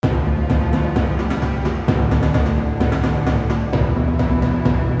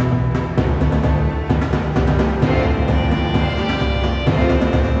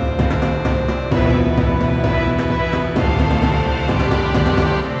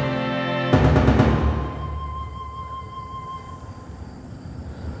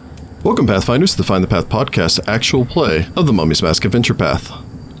Welcome, Pathfinders, to the Find the Path podcast, actual play of the Mummy's Mask Adventure Path.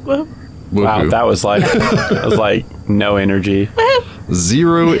 Whoop. Wow, that was like no energy.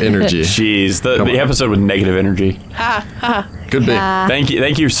 Zero energy. Jeez, the episode with negative energy. Could be.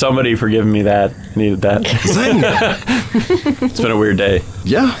 Thank you, somebody, for giving me that. Needed that. It's been a weird day.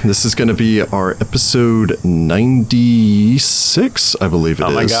 Yeah, this is going to be our episode 96, I believe it is.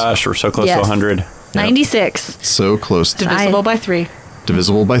 Oh my gosh, we're so close to 100. 96. So close. Divisible by 3.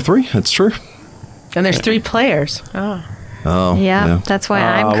 Divisible by 3, that's true. And there's 3 players. Oh, Yeah, that's why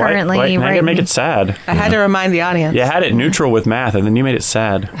I'm currently now you're writing. gonna make it sad. I had to remind the audience. You had it neutral with math, and then you made it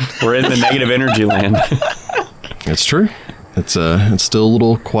sad. We're in the negative energy land. That's true. It's still a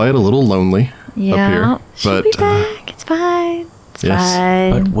little quiet, a little lonely up here. She'll be back. It's fine. It's Yes.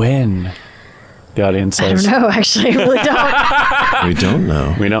 fine. But when? The audience I says. don't know, actually. I really don't. We don't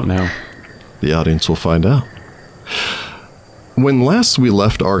know. We don't know. The audience will find out. When last we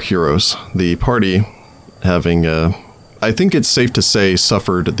left our heroes, the party having, I think it's safe to say,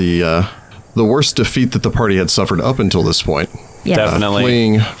 suffered the worst defeat that the party had suffered up until this point. Yes. Definitely.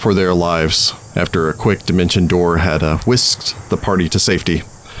 Fleeing for their lives after a quick dimension door had whisked the party to safety.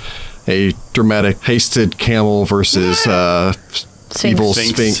 A dramatic hasted camel versus evil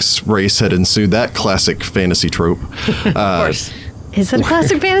Sphinx race had ensued. That classic fantasy trope. Of course. Is it a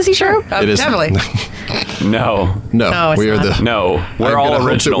classic fantasy trope? It is. Definitely. No. No, it's we are not. the. No. We're I'm all gonna hope that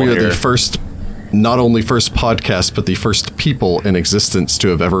original we are here. the first, not only first podcast, but the first people in existence to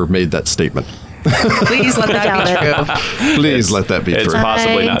have ever made that statement. Please let that be true. Please let that be It's true.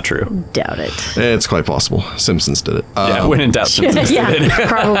 possibly I not true. Doubt it. It's quite possible. Simpsons did it. Yeah, when in doubt, Simpsons did it. Yeah,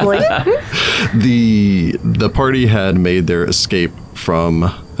 probably. The party had made their escape from.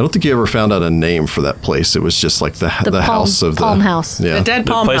 I don't think you ever found out a name for that place. It was just like the Palm- house of the Palm House. Yeah, The Dead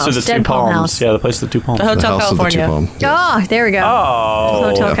The Palm place House. with the two Dead Palm palms. House. Yeah, the place with the two palms. The the Hotel house California. of the two palm. Oh, there we go. Oh.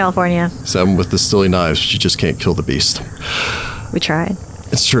 Hotel Yeah. California. Seven with the stilly knives. But you just can't kill the beast. We tried.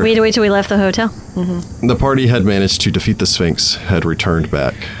 It's true. We had to wait till we left the hotel. The party had managed to defeat the Sphinx, had returned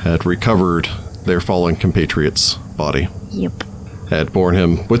back, had recovered their fallen compatriot's body, Yep. had borne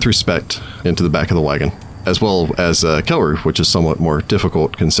him with respect into the back of the wagon, as well as Kelru, which is somewhat more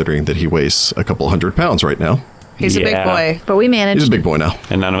difficult considering that he weighs a couple 100 pounds right now. He's a big Yeah. boy. But we managed. He's a big boy now.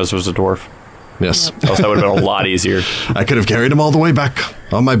 And none of us was a dwarf. Yes. Else that would have been a lot easier. I could have carried him all the way back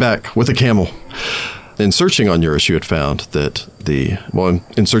on my back with a camel. In searching on Eurus, you had found that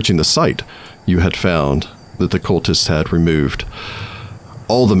in searching the site, you had found that the cultists had removed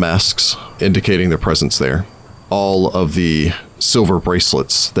all the masks indicating their presence there, all of the silver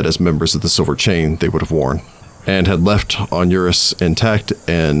bracelets that as members of the Silver Chain they would have worn, and had left on Eurus intact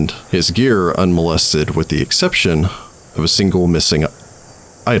and his gear unmolested with the exception of a single missing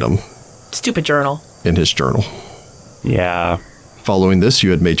item Stupid journal. in his journal. Yeah. Following this,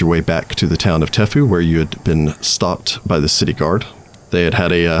 you had made your way back to the town of Tefu, where you had been stopped by the city guard. They had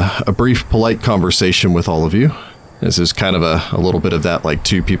had a brief, polite conversation with all of you. This is kind of a little bit of that, like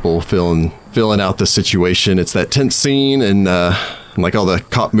two people filling out the situation. It's that tense scene and like all the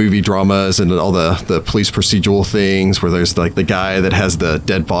cop movie dramas and all the police procedural things where there's like the guy that has the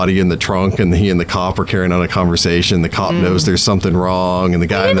dead body in the trunk and he and the cop are carrying on a conversation. The cop knows there's something wrong and the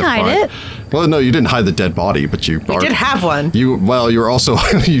guy in the didn't hide front. Well, no, you didn't hide the dead body, but you did have one. You were also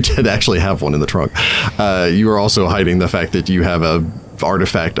you did actually have one in the trunk. You were also hiding the fact that you have a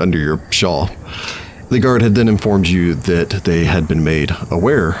artifact under your shawl. The guard had then informed you that they had been made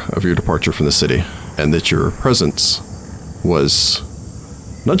aware of your departure from the city and that your presence was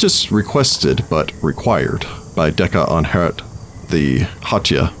not just requested but required by Deka Anheret, the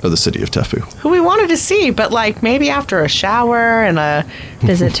Hatya of the city of Tefu. Who we wanted to see, but like maybe after a shower and a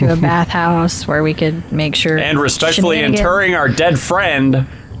Visit to a bathhouse where we could make sure. And respectfully shenanigans- interring our dead friend.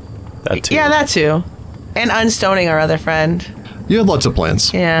 That too. yeah, that too, and unstoning our other friend. You had lots of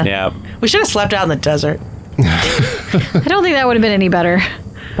plans. Yeah. Yeah. We should have slept out in the desert. I don't think that would have been any better.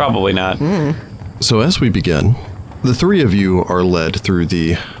 Probably not. So as we begin, the three of you are led through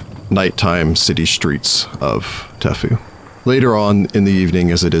the nighttime city streets of Tefu. Later on in the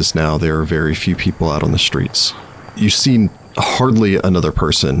evening, as it is now, there are very few people out on the streets. You see hardly another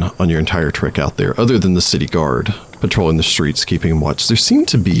person on your entire trek out there, other than the city guard patrolling the streets, keeping watch. There seem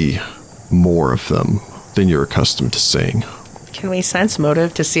to be more of them than you're accustomed to seeing. Can we sense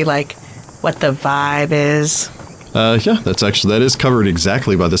motive to see like what the vibe is? Yeah, that is covered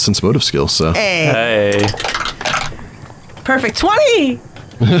exactly by the sense motive skill, so. Hey, Hey. perfect 20.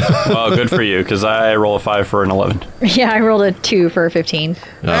 Well, good for you, because I roll a 5 for an 11. Yeah, I rolled a 2 for a 15.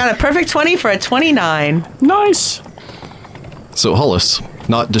 I got a perfect 20 for a 29. Nice. So Hollis,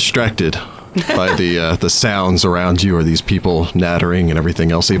 not distracted by the sounds around you, or these people nattering and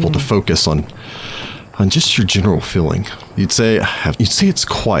everything else, able to focus on just your general feeling. You'd say it's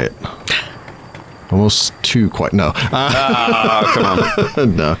quiet. Almost too quiet. No. Come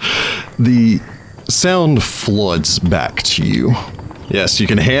on. No. The sound floods back to you. Yes, you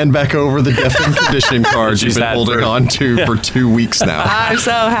can hand back over the deafening conditioning cards you've been holding on to for 2 weeks now. I'm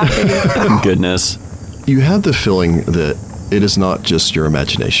so happy. Goodness. You have the feeling that it is not just your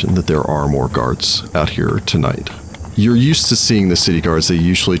imagination, that there are more guards out here tonight. You're used to seeing the city guards. They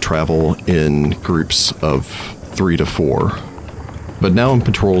usually travel in groups of 3 to 4, but now in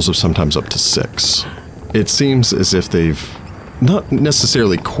patrols of sometimes up to 6. It seems as if they've not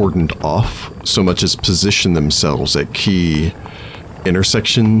necessarily cordoned off so much as positioned themselves at key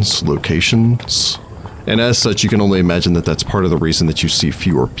intersections, locations, and as such, you can only imagine that that's part of the reason that you see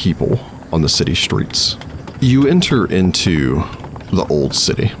fewer people on the city streets. You enter into the old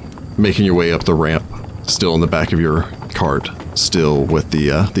city, making your way up the ramp, still in the back of your cart, still with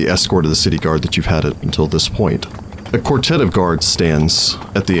the escort of the city guard that you've had it until this point. A quartet of guards stands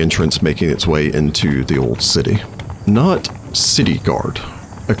at the entrance, making its way into the old city. Not city guard.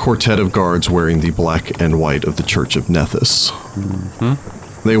 A quartet of guards wearing the black and white of the Church of Nethys.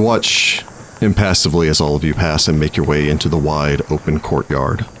 Mm-hmm. They watch impassively as all of you pass and make your way into the wide open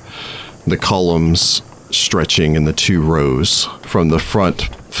courtyard. The columns stretching in the 2 rows from the front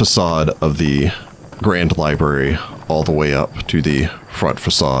facade of the Grand Library all the way up to the front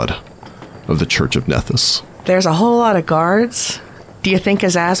facade of the Church of Nethys. There's a whole lot of guards. Do you think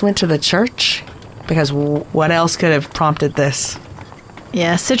Azaz went to the church? Because what else could have prompted this?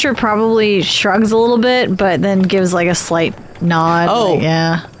 Yeah, Citra probably shrugs a little bit, but then gives like a slight nod. Oh. Like,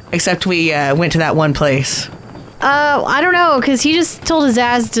 yeah. Except we went to that one place. I don't know, because he just told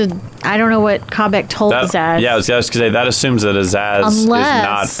Azaz to... I don't know what Kabek told Azaz. Yeah, I was going to say, that assumes that Azaz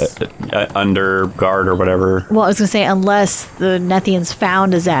is not under guard or whatever. Well, I was going to say, unless the Nethians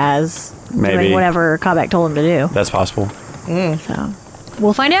found Azaz doing whatever Kabek told him to do. That's possible. So,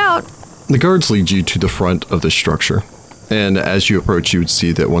 we'll find out. The guards lead you to the front of the structure, and as you approach, you would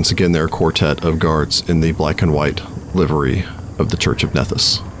see that once again there are a quartet of guards in the black and white livery of the Church of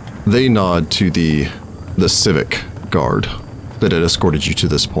Nethys. They nod to the civic guard that had escorted you to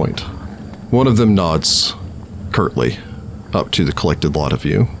this point. One of them nods curtly up to the collected lot of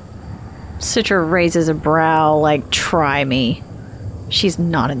you. Citra raises a brow like, try me. She's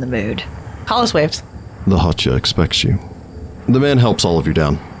not in the mood. Hollis waves. The Hatcha expects you. The man helps all of you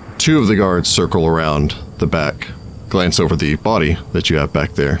down. 2 of the guards circle around the back, glance over the body that you have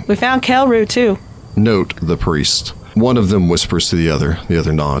back there. We found Kelru, too. Note the priest. One of them whispers to the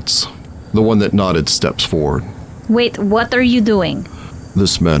other nods. The one that nodded steps forward. Wait, what are you doing?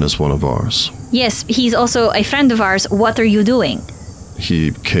 This man is one of ours. Yes, he's also a friend of ours. What are you doing?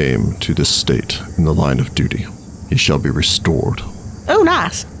 He came to this state in the line of duty. He shall be restored. Oh,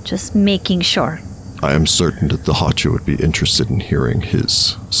 nice. Just making sure. I am certain that the Hatcha would be interested in hearing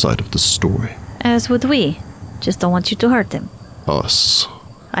his side of the story. As would we. Just don't want you to hurt him. Us.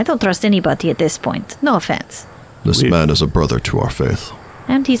 I don't trust anybody at this point. No offense. This man is a brother to our faith.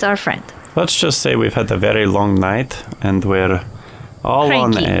 And he's our friend. Let's just say we've had a very long night, and we're all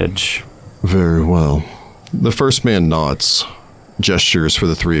Cranky. on edge. Very well. The first man nods, gestures for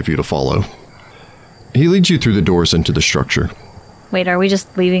the 3 of you to follow. He leads you through the doors into the structure. Wait, are we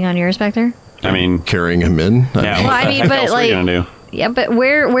just leaving on yours back there? I mean, Carrying him in? yeah. Well, I mean, what but, else are we like- gonna do? Yeah, but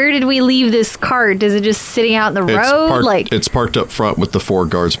where did we leave this cart? Is it just sitting out in the road? It's parked up front with the 4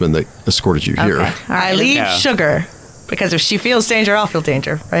 guardsmen that escorted you here. Okay. All I right. leave Yeah. Sugar. Because if she feels danger, I'll feel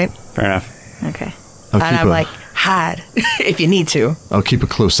danger, right? Fair enough. Okay. I'll And I'm like, hide if you need to. I'll keep a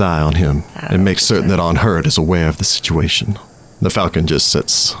close eye on him and make certain that Unheard is aware of the situation. The falcon just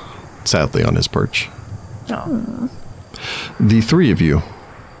sits sadly on his perch. Oh. The 3 of you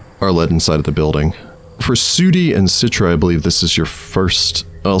are led inside of the building. For Sudi and Citra, I believe this is your first...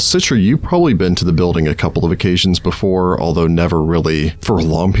 Well, Citra, you've probably been to the building a couple of occasions before, although never really for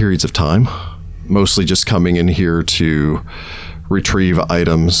long periods of time. Mostly just coming in here to retrieve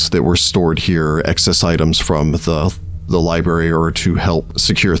items that were stored here, excess items from the library, or to help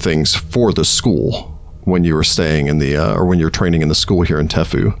secure things for the school when you were staying in the, or when you were training in the school here in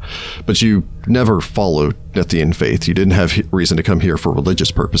Tefu. But you never followed Nethian faith. You didn't have reason to come here for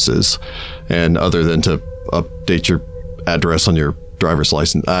religious purposes, and other than to update your address on your driver's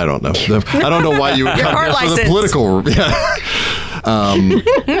license. I don't know. I don't know why you would come here for the political. Yeah.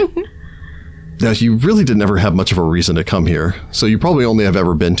 Now, you really didn't ever have much of a reason to come here, so you probably only have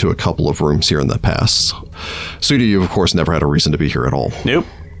ever been to a couple of rooms here in the past. Sudi, you of course never had a reason to be here at all. Nope.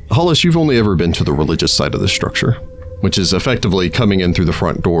 Hollis, you've only ever been to the religious side of the structure, which is effectively coming in through the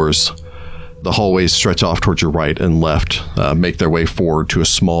front doors The hallways stretch off towards your right and left, make their way forward to a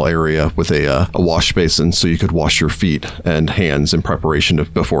small area with a wash basin so you could wash your feet and hands in preparation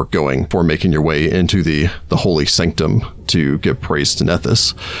before making your way into the holy sanctum to give praise to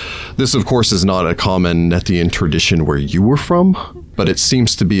Nethys. This, of course, is not a common Nethian tradition where you were from, but it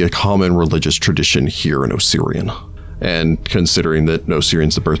seems to be a common religious tradition here in Osirian. And considering that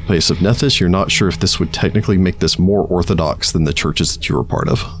Osirian's the birthplace of Nethys, you're not sure if this would technically make this more orthodox than the churches that you were part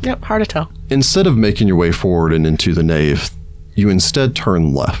of. Yep, hard to tell. Instead of making your way forward and into the nave, you instead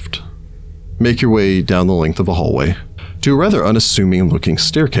turn left. Make your way down the length of a hallway to a rather unassuming-looking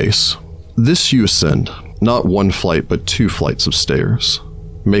staircase. This you ascend, not one flight but 2 flights of stairs,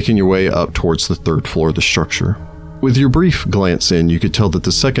 making your way up towards the 3rd floor of the structure. With your brief glance in, you could tell that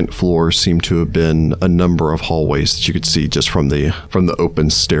the 2nd floor seemed to have been a number of hallways that you could see just from the open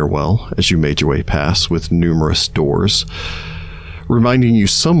stairwell as you made your way past, with numerous doors, reminding you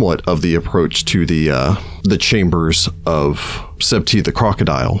somewhat of the approach to the chambers of Sebti the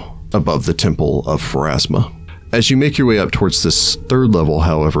Crocodile above the Temple of Pharasma. As you make your way up towards this 3rd level,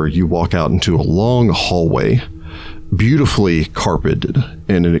 however, you walk out into a long hallway, beautifully carpeted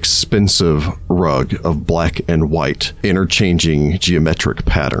in an expensive rug of black and white, interchanging geometric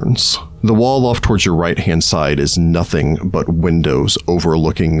patterns. The wall off towards your right-hand side is nothing but windows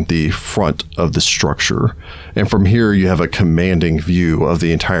overlooking the front of the structure, and from here you have a commanding view of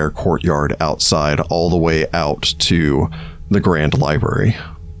the entire courtyard outside all the way out to the Grand Library.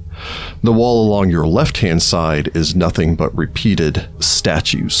 The wall along your left-hand side is nothing but repeated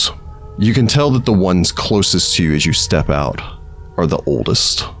statues. You can tell that the ones closest to you as you step out are the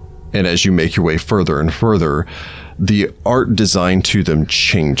oldest. And as you make your way further and further, the art designed to them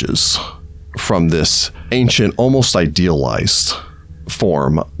changes from this ancient, almost idealized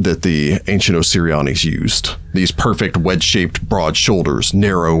form that the ancient Osirianis used. These perfect wedge-shaped broad shoulders,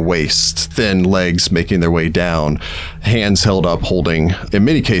 narrow waist, thin legs making their way down, hands held up holding, in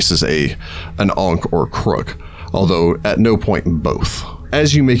many cases, an ankh or crook, although at no point in both.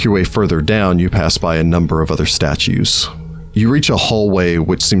 As you make your way further down, you pass by a number of other statues. You reach a hallway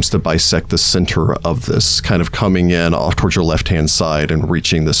which seems to bisect the center of this, kind of coming in off towards your left-hand side and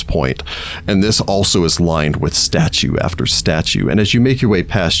reaching this point. And this also is lined with statue after statue. And as you make your way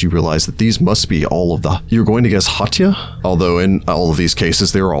past, you realize that these must be all of the... You're going to guess Hatya? Although in all of these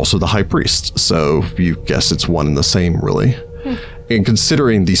cases, they're also the high priest. So you guess it's one and the same, really. And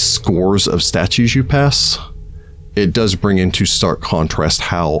considering the scores of statues you pass, it does bring into stark contrast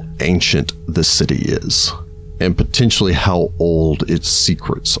how ancient the city is, and potentially how old its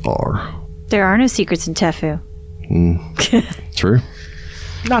secrets are. There are no secrets in Tefu. True.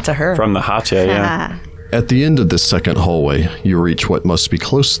 Not to her. From the Hatya, yeah. At the end of this 2nd hallway, you reach what must be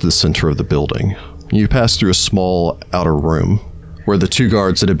close to the center of the building. You pass through a small outer room, where the 2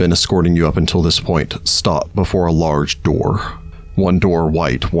 guards that had been escorting you up until this point stop before a large door. One door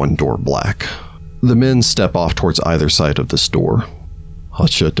white, one door black. The men step off towards either side of this door.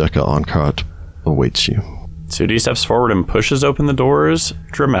 Hatya Deka Ankart awaits you. Sudi steps forward and pushes open the doors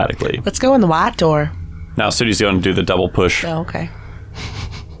dramatically. Let's go in the white door. Now Sudi's going to do the double push. Oh, okay.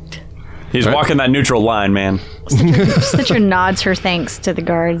 He's walking that neutral line, man. Citra nods her thanks to the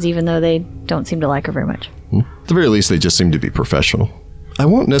guards, even though they don't seem to like her very much. At the very least, they just seem to be professional. I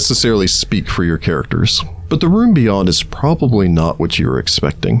won't necessarily speak for your characters, but the room beyond is probably not what you were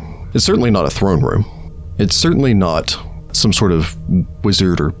expecting. It's certainly not a throne room. It's certainly not some sort of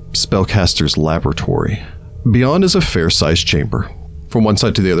wizard or spellcaster's laboratory. Beyond is a fair-sized chamber. From one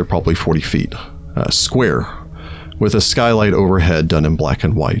side to the other, probably 40 feet. Square, with a skylight overhead done in black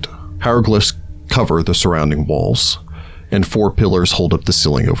and white. Hieroglyphs cover the surrounding walls, and 4 pillars hold up the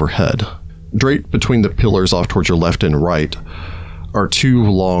ceiling overhead. Draped between the pillars off towards your left and right are 2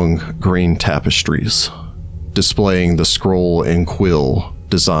 long green tapestries, displaying the scroll and quill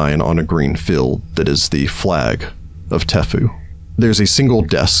design on a green field that is the flag of Tefu. There's a single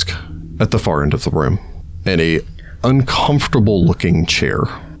desk at the far end of the room, and a uncomfortable-looking chair.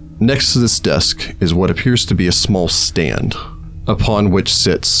 Next to this desk is what appears to be a small stand, upon which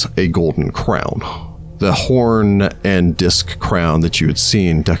sits a golden crown. The horn and disc crown that you had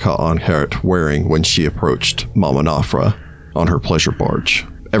seen Deka Ankart wearing when she approached Mama Nafra on her pleasure barge,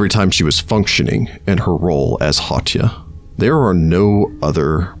 every time she was functioning in her role as Hatya. There are no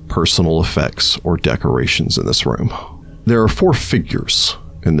other personal effects or decorations in this room. There are 4 figures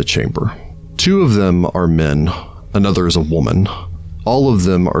in the chamber. 2 of them are men, another is a woman. All of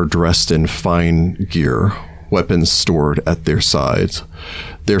them are dressed in fine gear, weapons stored at their sides,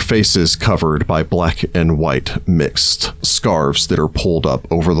 their faces covered by black and white mixed scarves that are pulled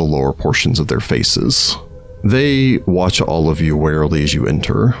up over the lower portions of their faces. They watch all of you warily as you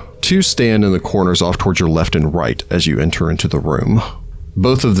enter. Two stand in the corners off towards your left and right as you enter into the room.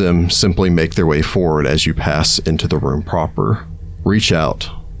 Both of them simply make their way forward as you pass into the room proper, reach out,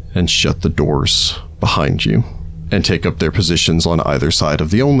 and shut the doors behind you, and take up their positions on either side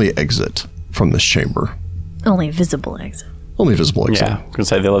of the only exit from this chamber. Only visible exit. Only visible exit. Yeah, I was going to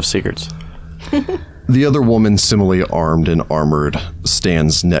say they love secrets. The other woman, similarly armed and armored,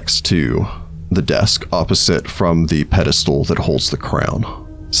 stands next to the desk opposite from the pedestal that holds the crown.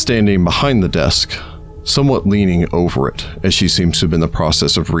 Standing behind the desk, somewhat leaning over it, as she seems to have been in the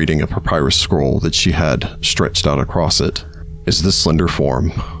process of reading a papyrus scroll that she had stretched out across it, is the slender form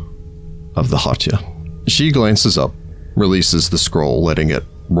of the Hatya. She glances up, releases the scroll, letting it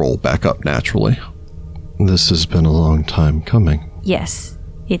roll back up naturally. This has been a long time coming. Yes,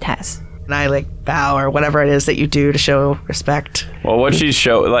 it has. And I bow or whatever it is that you do to show respect. Well, what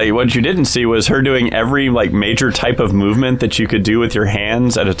what you didn't see was her doing every major type of movement that you could do with your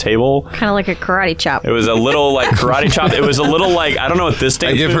hands at a table. Kind of like a karate chop. It was a little karate chop. It was a little I don't know what this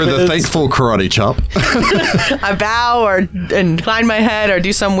dance I give her the thankful karate chop. I bow or incline my head or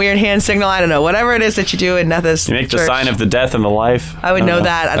do some weird hand signal. I don't know. Whatever it is that you do in Netha's You make the church. sign of the death and the life. I would know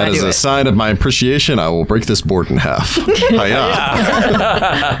that. And That I is do a it. sign of my appreciation. I will break this board in half. Hiya.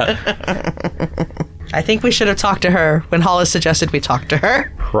 I think we should have talked to her when Hollis suggested we talk to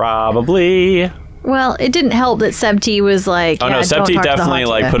her. Probably. Well, it didn't help that Septi was like, Oh no, don't Septi talk to the definitely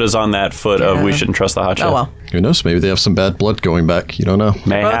Hatya. put us on that foot of we shouldn't trust the Hatya. Oh, well. Who knows? Maybe they have some bad blood going back. You don't know. Both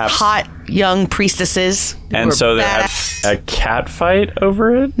Mayhaps. hot young priestesses. who And were so they had badass. a cat fight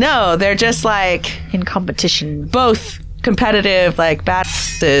over it? No, they're just in competition. both competitive,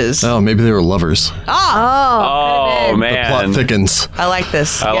 badasses. Oh, maybe they were lovers. Oh, man. Plot thickens. I like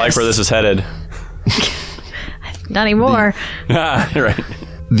this. I like Yes. where this is headed. Not anymore. Right.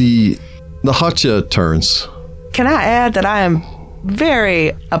 The Hatya turns. Can I add that I am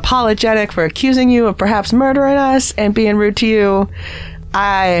very apologetic for accusing you of perhaps murdering us and being rude to you.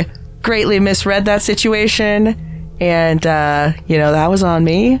 I greatly misread that situation, and, that was on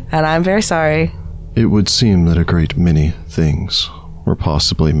me, and I'm very sorry. It would seem that a great many things were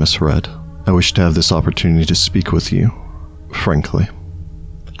possibly misread. I wish to have this opportunity to speak with you, frankly.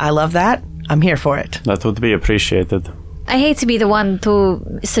 I love that. I'm here for it. That would be appreciated. I hate to be the one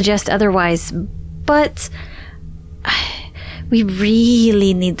to suggest otherwise, but we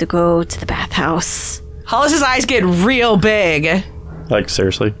really need to go to the bathhouse. Hollis's eyes get real big.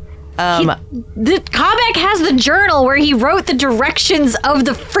 Seriously? The Kabak has the journal where he wrote the directions of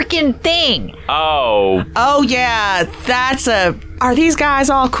the freaking thing. Oh. Oh, yeah, Are these guys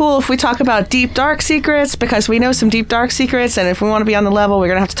all cool if we talk about deep, dark secrets? Because we know some deep, dark secrets, and if we want to be on the level, we're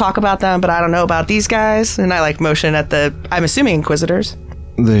going to have to talk about them, but I don't know about these guys. And I motion at I'm assuming Inquisitors.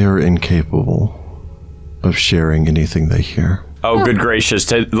 They are incapable of sharing anything they hear. Oh, good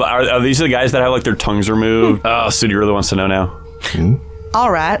gracious. Are these the guys that have their tongues removed? Oh, Sudi really wants to know now. All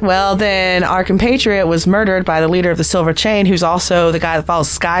right, well, then our compatriot was murdered by the leader of the Silver Chain, who's also the guy that follows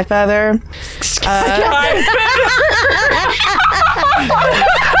Skyfeather.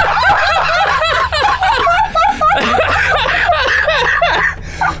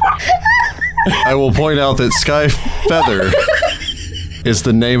 I will point out that Sky Feather is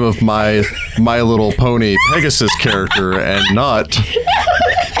the name of my My Little Pony Pegasus character and not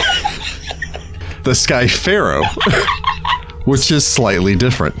the Sky Pharaoh, which is slightly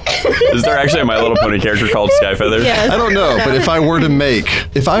different. Is there actually a My Little Pony character called Skyfeather? I don't know, but if I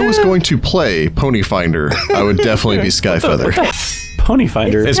was going to play Pony Finder, I would definitely be Sky Feather. Pony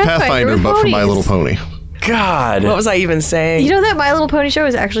Finder. It's Pathfinder Pathfinder, with but for My ponies. Little Pony. God. What was I even saying? You know that My Little Pony show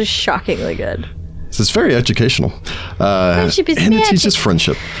is actually shockingly good. So it's very educational. Friendship is and it magic. teaches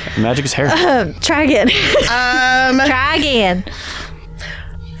friendship. Magic is hair. Try again. Try again.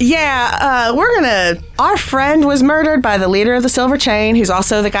 Yeah, our friend was murdered by the leader of the Silver Chain, who's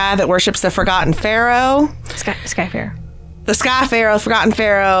also the guy that worships the Forgotten Pharaoh. Skyfair. The Sky Pharaoh, Forgotten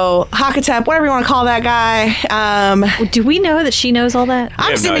Pharaoh, Hakatep, whatever you want to call that guy. Do we know that she knows all that? I'm have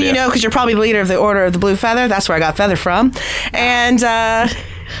no assuming you idea. know because you're probably the leader of the Order of the Blue Feather. That's where I got Feather from. And,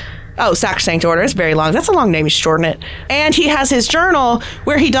 Sacrosanct Order. It's very long. That's a long name. You should shorten it. And he has his journal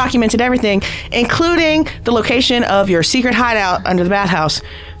where he documented everything, including the location of your secret hideout under the bathhouse.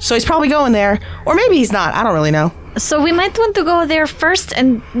 So he's probably going there. Or maybe he's not. I don't really know. So we might want to go there first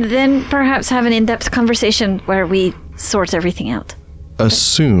and then perhaps have an in-depth conversation where we sort everything out.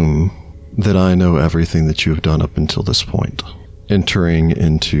 Assume that I know everything that you have done up until this point. Entering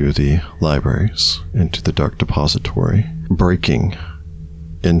into the libraries, into the Dark Depository, breaking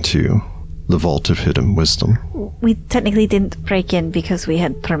into the Vault of Hidden Wisdom. We technically didn't break in because we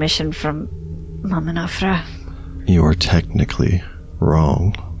had permission from Mama Nafra. You are technically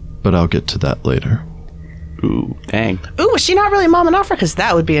wrong. but I'll get to that later. Ooh, dang. Ooh, is she not really Mama Nofra? Because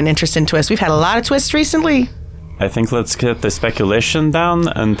that would be an interesting twist. We've had a lot of twists recently. I think let's get the speculation down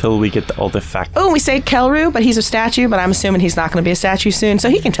until we get all the facts. Oh, we say Kelru, but he's a statue, but I'm assuming he's not going to be a statue soon, so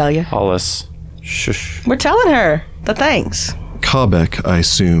he can tell you. Hollis. Shush. We're telling her the things. Kabek, I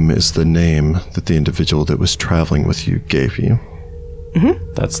assume, is the name that the individual that was traveling with you gave you.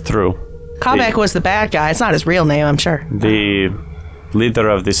 That's true. Kabek was the bad guy. It's not his real name, I'm sure. The leader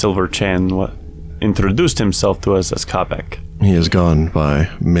of the Silver Chain introduced himself to us as Kabek. He has gone by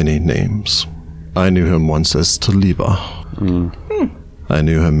many names. I knew him once as Taliba. I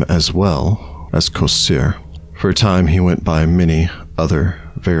knew him as well as Kosir. For a time, he went by many other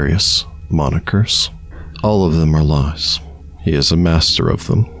various monikers. All of them are lies. He is a master of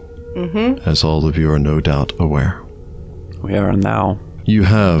them, as all of you are no doubt aware. We are now. You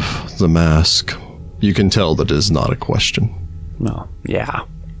have the mask. You can tell that it is not a question. No. Yeah.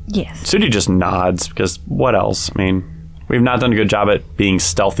 Yes. Sudi just nods because what else? I mean, we've not done a good job at being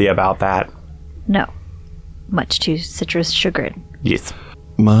stealthy about that. No. Much to Citra's chagrin. Yes.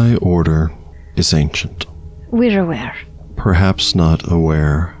 My order is ancient. We're aware. Perhaps not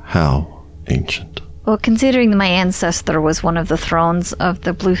aware how ancient. Well, considering that my ancestor was one of the thrones of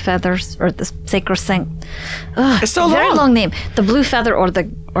the Blue Feathers, or the Sacrosanct... Ugh, It's so very long. long name. The Blue Feather or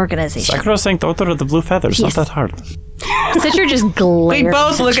the organization. Sacrosanct Order of the Blue Feathers. Yes. Not that hard. Citra just glares We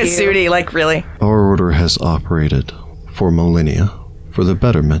both look at you. Sudi like, really? Our order has operated for millennia for the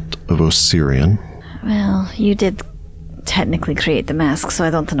betterment of Osirian. Well, you did technically create the mask, so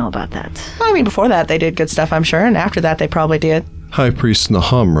I don't know about that. I mean, before that, they did good stuff, I'm sure, and after that, they probably did. High Priest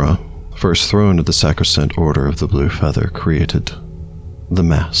Nahamra, first throne of the Sacrosanct Order of the Blue Feather, created the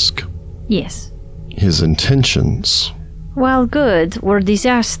mask. Yes. His intentions, While good, were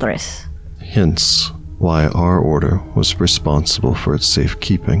disastrous. hence why our order was responsible for its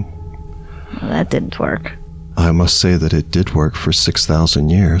safekeeping. Well, that didn't work. I must say that it did work for 6,000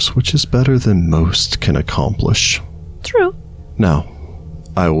 years, which is better than most can accomplish. True. Now,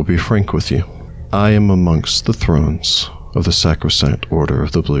 I will be frank with you. I am amongst the thrones of the Sacrosanct Order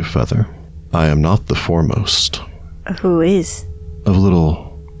of the Blue Feather. I am not the foremost. Who is? Of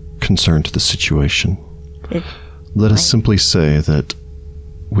little concern to the situation. It, Let us simply say that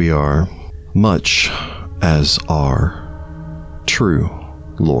we are much as our true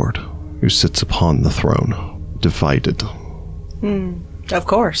Lord, who sits upon the throne, divided. Of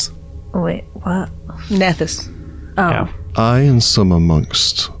course. wait, what? Nethys. Oh. Yeah. I and some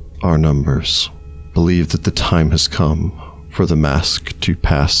amongst our numbers believe that the time has come for the mask to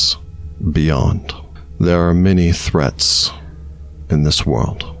pass beyond. There are many threats in this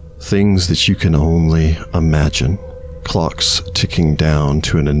world, things that you can only imagine, clocks ticking down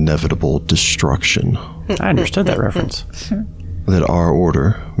to an inevitable destruction, I understood that reference. that our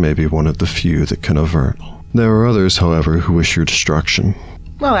order may be one of the few that can avert. There are others, however, who wish your destruction.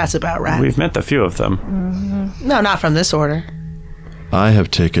 Well, that's about right. We've met a few of them. No, not from this order. I have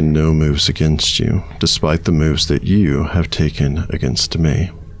taken no moves against you, despite the moves that you have taken against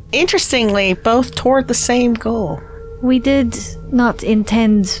me. Interestingly, both toward the same goal. We did not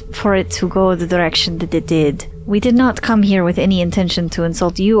intend for it to go the direction that it did. We did not come here with any intention to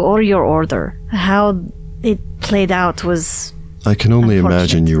insult you or your order. How it played out was... I can only Unfortunate.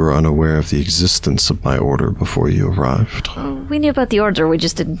 imagine you were unaware of the existence of my order before you arrived. We knew about the order, we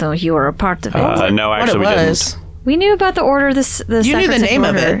just didn't know you were a part of it. No, What actually, it we was. didn't. We knew about the order, the You knew the Sacrosanct name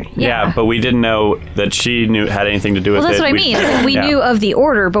of Order. it. Yeah, but we didn't know that she had anything to do with Well, it. that's what I mean. We Yeah. knew of the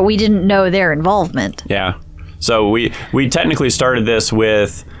order, but we didn't know their involvement. Yeah. So we technically started this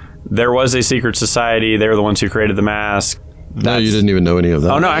with there was a secret society. They were the ones who created the mask. No, you didn't even know any of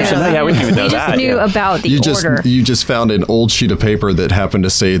that. Oh no, actually, yeah, we didn't even know We just that. knew yeah. about the order. You just found an old sheet of paper that happened to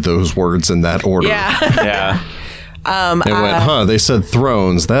say those words in that order. Yeah. Yeah. And went, they said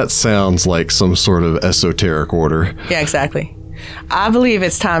thrones. That sounds like some sort of esoteric order. Yeah, exactly. I believe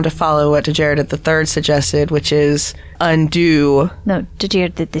it's time to follow what Jared the Third suggested, which is undo No,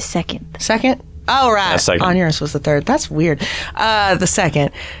 Dajir did the second. second. Oh, right. Yeah, second. Onuris was the third. That's weird. The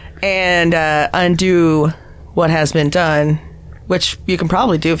second. And undo what has been done, which you can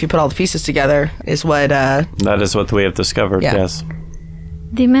probably do if you put all the pieces together, is what... That is what we have discovered. Yeah. Yes.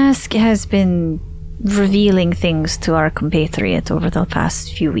 The mask has been revealing things to our compatriot over the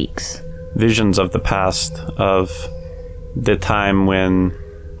past few weeks. Visions of the past of the time when,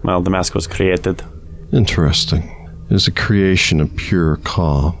 well, the mask was created. Interesting. It is a creation of pure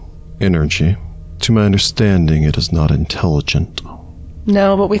Ka energy. To my understanding, it is not intelligent.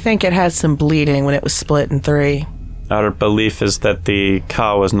 No, but we think it had some bleeding when it was split in three. Our belief is that the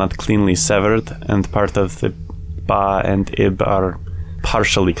Ka was not cleanly severed, and part of the Ba and Ib are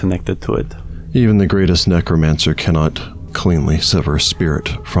partially connected to it. Even the greatest necromancer cannot cleanly sever a spirit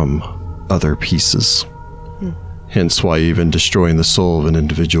from other pieces. Hence why even destroying the soul of an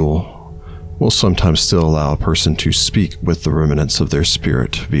individual will sometimes still allow a person to speak with the remnants of their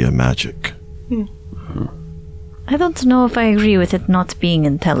spirit via magic. I don't know if I agree with it not being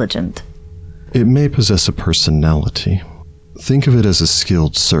intelligent. It may possess a personality. Think of it as a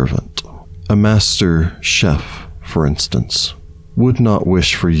skilled servant. A master chef, for instance, would not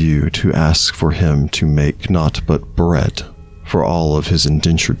wish for you to ask for him to make naught but bread for all of his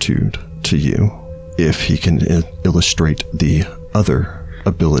indentured to you, if he can illustrate the other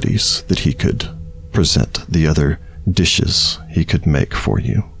abilities that he could present, the other dishes he could make for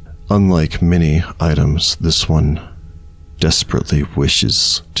you. Unlike many items, this one desperately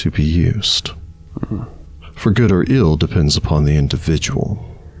wishes to be used. For good or ill depends upon the individual.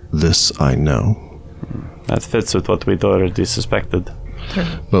 This I know. That fits with what we'd already suspected.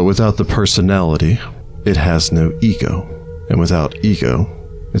 But without the personality, it has no ego. And without ego,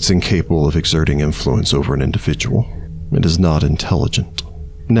 it's incapable of exerting influence over an individual. It is not intelligent.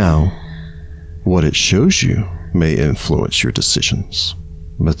 Now, what it shows you may influence your decisions,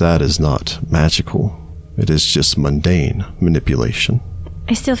 but that is not magical. It is just mundane manipulation.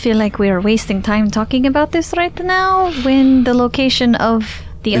 I still feel like we are wasting time talking about this right now when the location of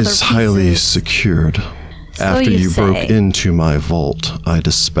the other It's highly pieces- secured. So After you say. broke into my vault, I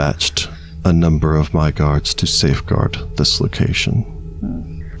dispatched a number of my guards to safeguard this location.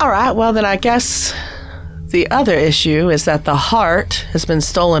 All right, well, then I guess the other issue is that the heart has been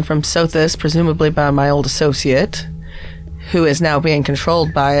stolen from Sothis, presumably by my old associate, who is now being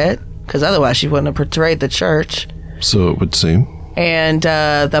controlled by it, because otherwise she wouldn't have betrayed the church. So it would seem. And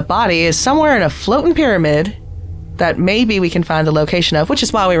the body is somewhere in a floating pyramid that maybe we can find the location of, which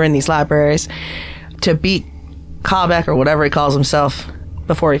is why we were in these libraries, to beat Kalbeck or whatever he calls himself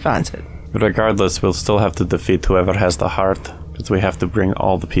before he finds it. Regardless, we'll still have to defeat whoever has the heart, because we have to bring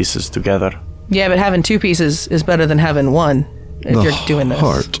all the pieces together. Yeah, but having two pieces is better than having one if The you're doing this.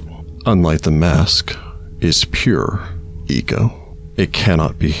 heart, unlike the mask, is pure ego. It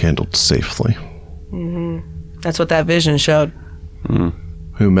cannot be handled safely. That's what that vision showed.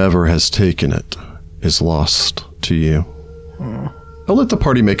 Whomever has taken it is lost to you. I'll let the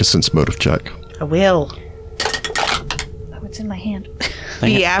party make a sense motive check. I will. Oh, it's in my hand.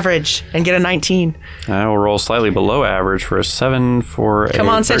 Be average and get a 19. I will roll slightly below average for a 7 for Come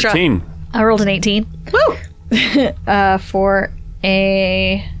a on, Citra. 13. I rolled an 18. Woo! For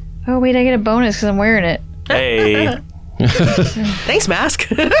a... Oh, wait, I get a bonus because I'm wearing it. Hey, Thanks, Mask.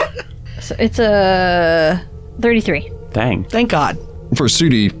 So it's a 33. dang. Thank God. For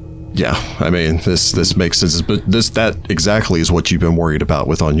Sudi, yeah, I mean, this makes sense, but that exactly is what you've been worried about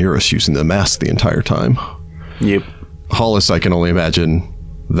with Onuris using the mask the entire time. Yep. Hollis, I can only imagine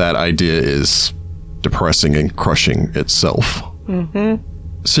that idea is depressing and crushing itself.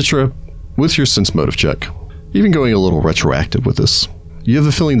 Citra, with your sense motive check, even going a little retroactive with this, you have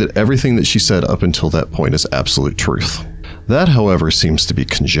the feeling that everything that she said up until that point is absolute truth. That, however, seems to be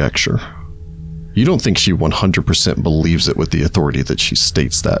conjecture. You don't think she 100% believes it with the authority that she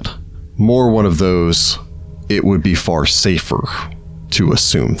states that. More one of those, it would be far safer to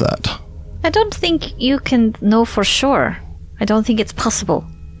assume that. I don't think you can know for sure. I don't think it's possible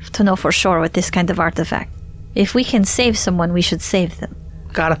to know for sure with this kind of artifact. If we can save someone, we should save them.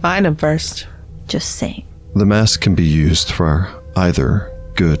 Gotta find him first. Just saying. The mask can be used for either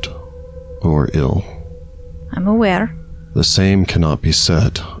good or ill. I'm aware. The same cannot be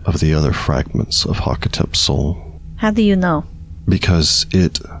said of the other fragments of Hakatep's soul, How do you know? because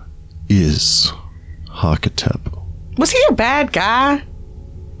it is Hakatep. Was he a bad guy?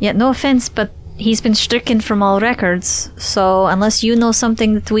 Yeah, no offense, but he's been stricken from all records. So unless you know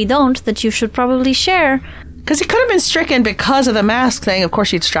something that we don't, that you should probably share. Because he could have been stricken because of the mask thing. Of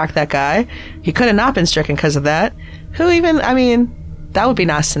course, you'd strike that guy. He could have not been stricken because of that. That would be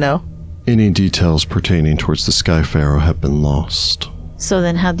nice to know. Any details pertaining towards the Sky Pharaoh have been lost. So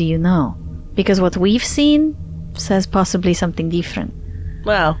then how do you know? Because what we've seen says possibly something different.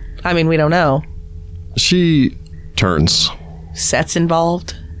 Well, we don't know. She turns, Sets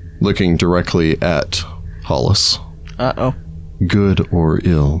involved. looking directly at Hollis. Uh-oh. Good or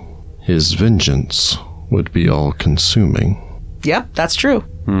ill, his vengeance would be all-consuming. Yep, that's true.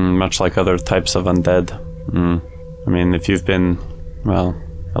 Much like other types of undead. If you've been,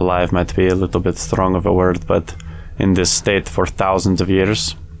 alive might be a little bit strong of a word, but in this state for thousands of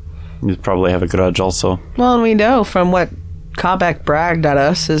years, you'd probably have a grudge also. Well, and we know from what Kalbeck bragged at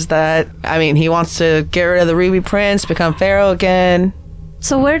us is that, he wants to get rid of the Ruby Prince, become Pharaoh again.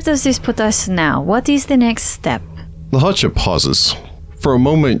 So where does this put us now? What is the next step? The Hotship pauses For a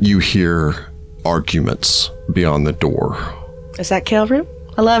moment, you hear arguments beyond the door. Is that Kelru?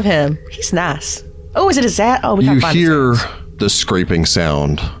 I love him. He's nice. Oh, is it his dad? Oh, we gotta You find hear his the scraping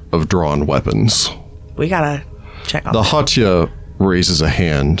sound of drawn weapons. dad. We gotta check on The that. Hatya raises a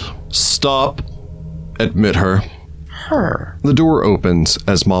hand. Stop. Admit her. Her. The door opens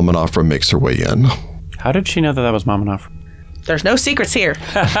as Mama Nafra makes her way in. How did she know that was Mama Nafra? There's no secrets here.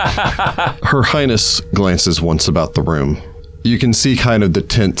 Her Highness glances once about the room. You can see kind of the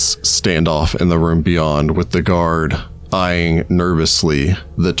tense standoff in the room beyond, with the guard eyeing nervously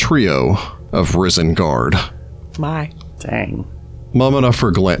the trio of risen guard. My. Dang. Mama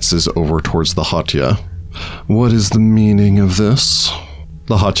Nafra glances over towards the Hatya. What is the meaning of this?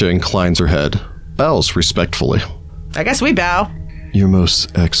 The Hatya inclines her head, bows respectfully. I guess we bow. Your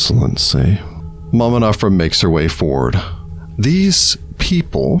Most Excellency. Mama Nafra makes her way forward. These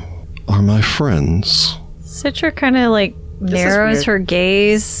people are my friends. Citra kind of like narrows weird. her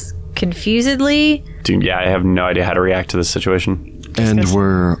gaze confusedly. Dude, yeah, I have no idea how to react to this situation. And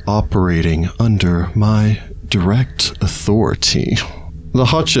we're operating under my direct authority. The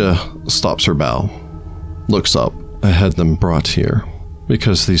Hatya stops her bow, looks up. I had them brought here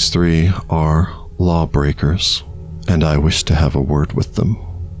because these three are lawbreakers, and I wish to have a word with them.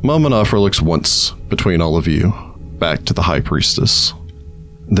 Mama Nafra looks once between all of you, back to the High Priestess.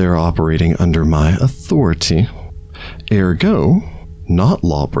 They're operating under my authority. Ergo, not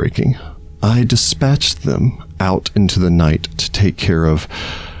lawbreaking. I dispatched them out into the night to take care of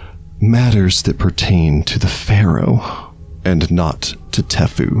matters that pertain to the Pharaoh, and not to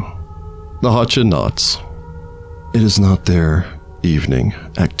Tefu. The Hatya nods. It is not their evening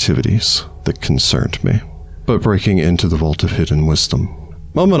activities that concerned me, but breaking into the Vault of Hidden Wisdom.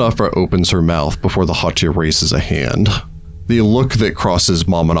 Mama Nafra opens her mouth before the Hatya raises a hand. The look that crosses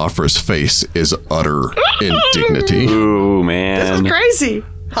Mama Nafra's face is utter indignity. Ooh, This is man. crazy.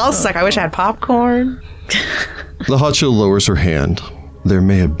 Hollis is like, I wish I had popcorn. The Hatya lowers her hand. There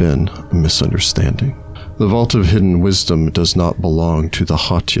may have been a misunderstanding. The Vault of Hidden Wisdom does not belong to the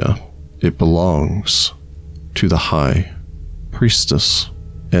Hatya. It belongs to the High Priestess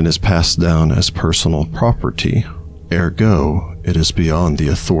and is passed down as personal property. Ergo, it is beyond the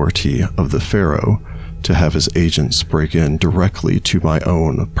authority of the Pharaoh to have his agents break in directly to my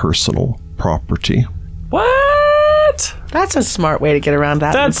own personal property. What? That's a smart way to get around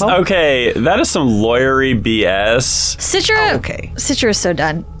that. That's loophole. okay. That is some lawyery BS. Citra, Okay. Citra is so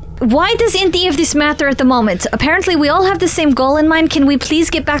done. Why does any of this matter at the moment? Apparently we all have the same goal in mind. Can we please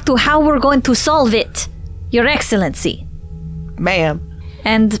get back to how we're going to solve it? Your Excellency. Ma'am.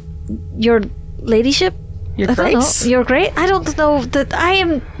 And your ladyship? Your I don't know. grace. Your grace? I don't know. That I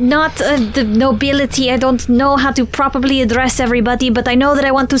am not the nobility. I don't know how to properly address everybody, but I know that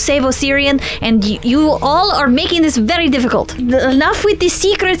I want to save Osirian, and you all are making this very difficult. Enough with the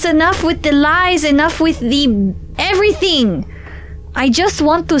secrets, enough with the lies, enough with the everything. I just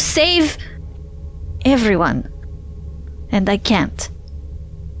want to save everyone. And I can't.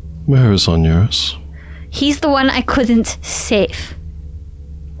 Where is Onuris? He's the one I couldn't save.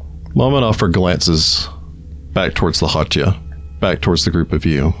 Mama Nafra glances back towards the Hatya, back towards the group of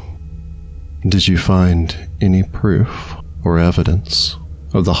you. Did you find any proof or evidence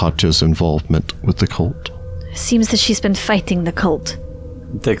of the Hatya's involvement with the cult? Seems that she's been fighting the cult.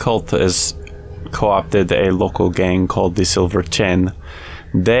 The cult has co-opted a local gang called the Silver Chain.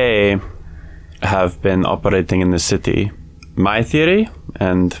 They have been operating in the city. My theory,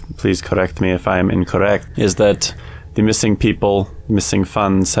 and please correct me if I am incorrect, is that the missing people, missing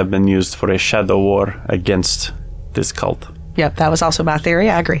funds have been used for a shadow war against this cult. Yep, that was also my theory.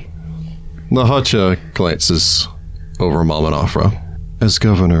 I agree. The Hatya glances over Mama Nafra. As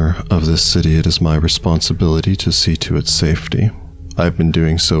governor of this city, it is my responsibility to see to its safety. I've been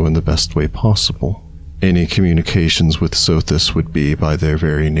doing so in the best way possible. Any communications with Sothis would be, by their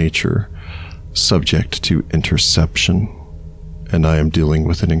very nature, subject to interception. And I am dealing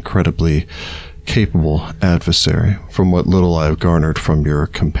with an incredibly capable adversary. From what little I have garnered from your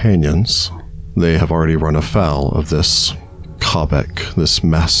companions, they have already run afoul of this Kabek, this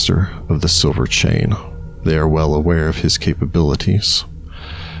master of the Silver Chain. They are well aware of his capabilities.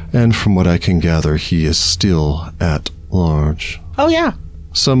 And from what I can gather, he is still at large. Oh, yeah.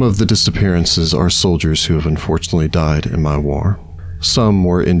 Some of the disappearances are soldiers who have unfortunately died in my war. Some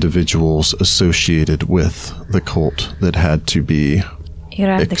were individuals associated with the cult that had to be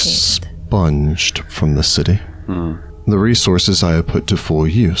Eradicated. expunged from the city. The resources I have put to full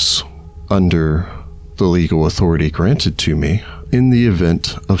use under the legal authority granted to me in the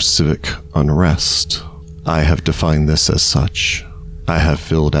event of civic unrest. I have defined this as such. I have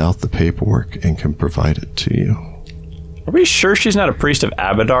filled out the paperwork and can provide it to you. Are we sure she's not a priest of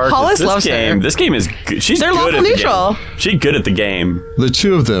Abadar? 'Cause Hollis loves her. This game is good. She's They're good lawful at the neutral. game. She's good at the game. The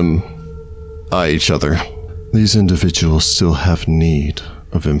two of them eye each other. These individuals still have need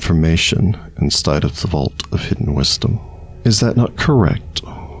of information inside of the Vault of Hidden Wisdom. Is that not correct?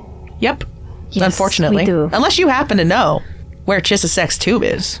 Yep. Yes, Unfortunately. we do. Unless you happen to know where Chisasek's tube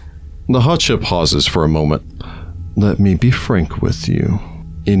is. The Hotcha pauses for a moment. Let me be frank with you.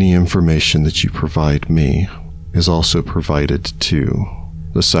 Any information that you provide me is also provided to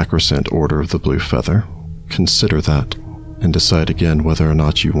the Sacrosanct Order of the Blue Feather. Consider that and decide again whether or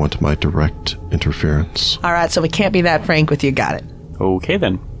not you want my direct interference. All right, so we can't be that frank with you. Got it. Okay,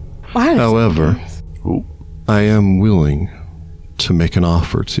 then. Why? However, Ooh. I am willing to make an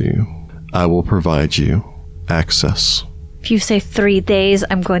offer to you. I will provide you access. If you say 3 days,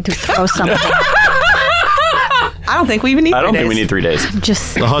 I'm going to throw something. I don't think we even need I don't 3 think we days. need 3 days.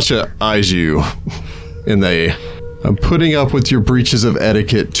 Just The Hotcha eyes you in I'm putting up with your breaches of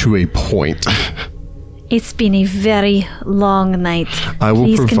etiquette to a point. it's been a very long night. I will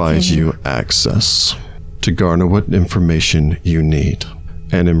Please provide continue. you access to garner what information you need.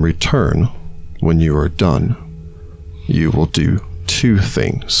 And in return, when you are done, you will do 2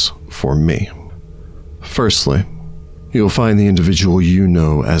 things for me. Firstly, you'll find the individual you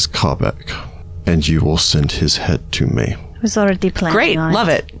know as Kabek, and you will send his head to me. I was already planning Great. on Love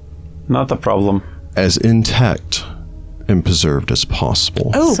it. Not a problem. As intact and preserved as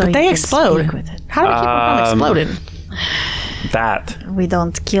possible. Oh, So but you they can explode. speak with it. How do we keep them from exploding? That. We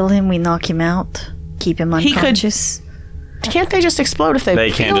don't kill him, we knock him out. Keep him He could- unconscious. Can't they just explode if they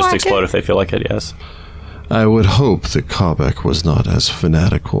They feel can just like explode it? if they feel like it, yes. I would hope that Kabek was not as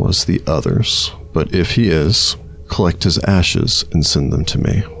fanatical as the others, but if he is, collect his ashes and send them to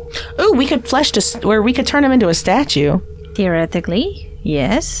me. Ooh, we could where we could turn him into a statue. Theoretically,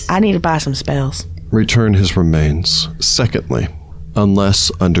 yes. I need to buy some spells. Return his remains. Secondly,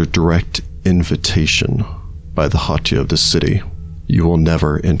 unless under direct invitation by the Hotya of the city, you will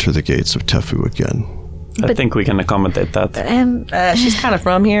never enter the gates of Tefu again. I think we can accommodate that. She's kind of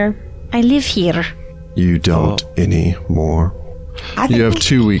from here. I live here. You don't anymore. I think You have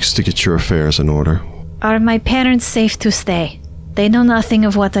 2 weeks to get your affairs in order. Are my parents safe to stay? They know nothing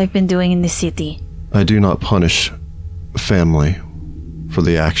of what I've been doing in the city. I do not punish family for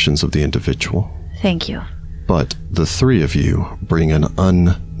the actions of the individual, Thank you. but the 3 of you bring an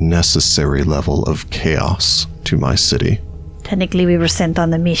unnecessary level of chaos to my city. Technically, we were sent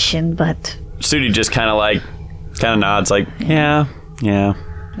on a mission, but Sudi just kind of nods like, yeah.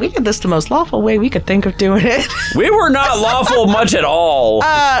 we did this the most lawful way we could think of doing it. We were not lawful much at all.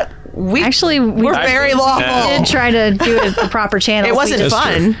 actually, We're very lawful. Yeah. did try to do it the proper channel. It wasn't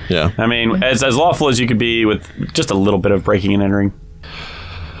fun. Yeah. I mean, as lawful as you could be with just a little bit of breaking and entering.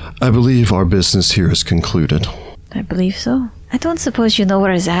 I believe our business here is concluded. I believe so. I don't suppose you know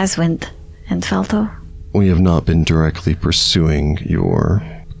where Zaz went and Falto? We have not been directly pursuing your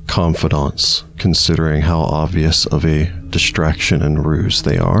confidants, considering how obvious of a distraction and ruse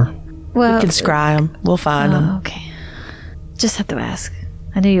they are. Well, We can scry them. We'll find them. okay. Just had to ask.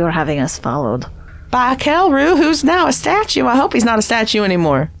 I knew you were having us followed. By Kelru, who's now a statue. I hope he's not a statue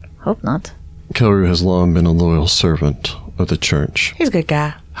anymore. Hope not. Kelru has long been a loyal servant of the church. He's a good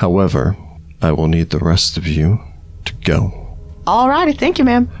guy. However, I will need the rest of you to go. Alrighty, thank you,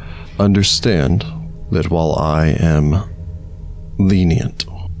 ma'am. Understand that while I am lenient,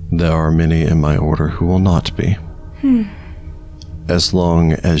 there are many in my order who will not be. As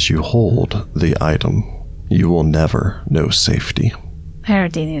long as you hold the item, you will never know safety. I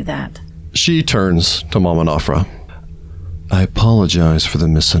already knew that. She turns to Mama Nafra. I apologize for the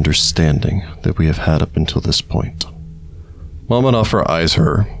misunderstanding that we have had up until this point. Mama Nafra eyes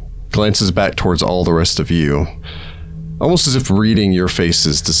her, glances back towards all the rest of you, almost as if reading your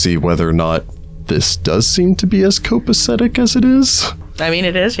faces to see whether or not this does seem to be as copacetic as it is. I mean,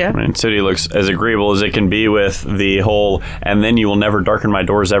 it is, yeah. I mean, Sudi looks as agreeable as it can be with the whole, and then you will never darken my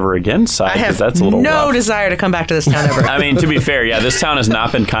doors ever again side, I 'cause have that's a little no rough. desire to come back to this town ever. I mean, to be fair, yeah, this town has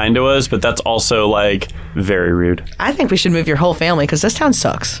not been kind to us, but that's also, like, very rude. I think we should move your whole family because this town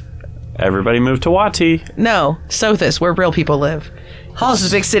sucks. Everybody moved to Wati. No, Sothis, where real people live. Hollis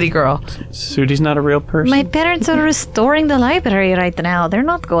is a big city girl. Sudi's not a real person. My parents are restoring the library right now. They're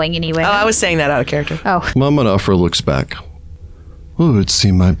not going anywhere. Oh, I was saying that out of character. Oh, Mama Nafra looks back. Well, it would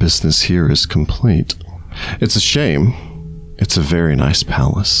seem my business here is complete. It's a shame. It's a very nice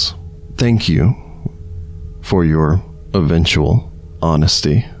palace. Thank you for your eventual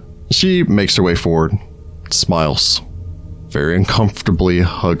honesty. She makes her way forward, smiles, very uncomfortably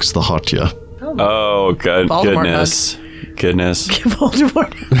hugs the Hotya. Oh, Voldemort goodness.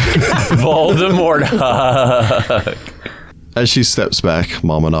 Voldemort. Voldemort hug. As she steps back,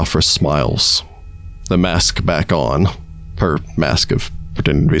 Mama Nafra smiles. The mask back on. Her mask of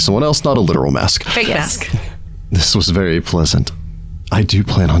pretending to be someone else, not a literal mask. Fake mask. This was very pleasant. I do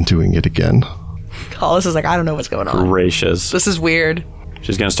plan on doing it again. Hollis is like, I don't know what's going on. Gracious. This is weird.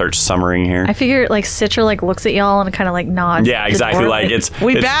 She's gonna start summering here. I figure like Citra like looks at y'all and kind of like nods. Yeah, exactly. Like it's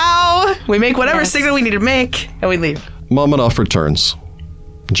We it's- bow, we make whatever Yes. signal we need to make, and we leave. Mama Nafra turns.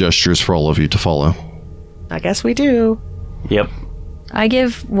 Gestures for all of you to follow. I guess we do. Yep. I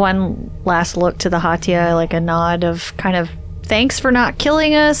give one last look to the Hatia, like a nod of kind of thanks for not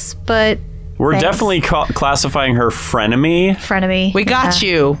killing us, but We're Thanks. definitely classifying her frenemy. frenemy. We got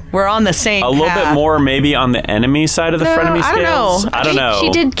you. We're on the same A little bit path. more maybe on the enemy side of the No, frenemy I don't scales. know. I don't know. She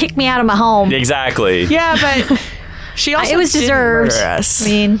did kick me out of my home. Exactly. Yeah, but she also It was didn't deserved. murder us. I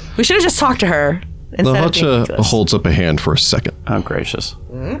mean, we should have just talked to her. The instead of being Hacha ruthless. holds up a hand for a second. Oh, gracious.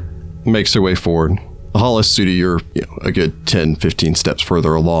 Makes her way forward. Hollis, Sudi, you're a good 10, 15 steps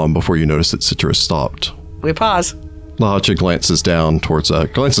further along before you notice that Citra has stopped. We pause. The Hacha glances up towards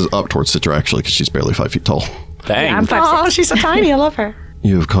Citra actually, because she's barely 5 feet tall. Dang. I'm 5'6". Oh, she's so tiny. I love her.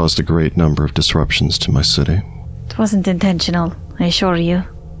 You have caused a great number of disruptions to my city. It wasn't intentional, I assure you.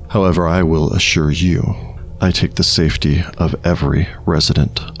 However, I will assure you, I take the safety of every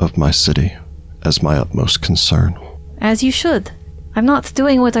resident of my city as my utmost concern. As you should. I'm not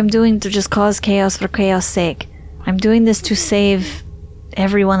doing what I'm doing to just cause chaos for chaos' sake. I'm doing this to save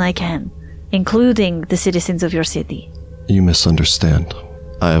everyone I can, including the citizens of your city. You misunderstand.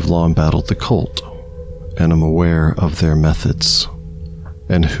 I have long battled the cult, and am aware of their methods,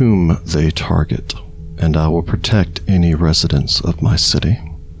 and whom they target, and I will protect any residents of my city.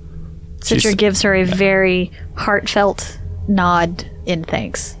 Citra gives her a very heartfelt nod in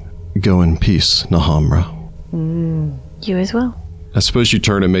thanks. Go in peace, Nahamra. You as well. I suppose you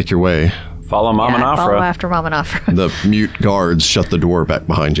turn and make your way. Follow Mama Yeah, follow Nafra. after Mama Nafra. The mute guards shut the door back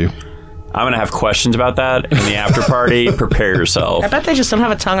behind you. I'm going to have questions about that in the after party. Prepare yourself. I bet they just don't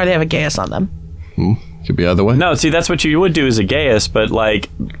have a tongue or they have a Gaius on them. Could be either way. No, see, that's what you would do as a Gaius, but like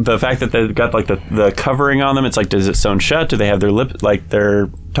the fact that they've got like the covering on them, it's like, does it sewn shut? Do they have their lip, like their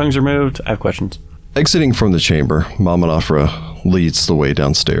tongues removed? I have questions. Exiting from the chamber, Mama Nafra leads the way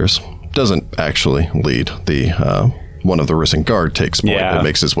downstairs. Doesn't actually lead. One of the Risen Guard takes point Yeah. and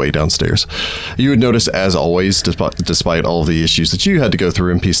makes his way downstairs. You would notice, as always, despite all the issues that you had to go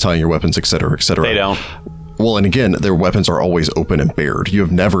through in peace, tying your weapons, etc., etc. They don't. Well, and again, their weapons are always open and bared. You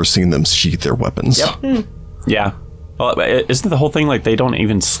have never seen them sheath their weapons. Yep. Yeah. Well, isn't the whole thing like they don't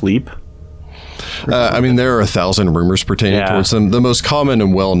even sleep? I mean, there are 1,000 rumors pertaining Yeah. towards them. The most common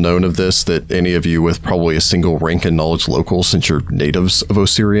and well known of this, that any of you with probably a single rank in knowledge local, since you're natives of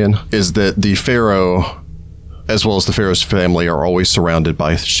Osirian, is that the Pharaoh, as well as the Pharaoh's family, are always surrounded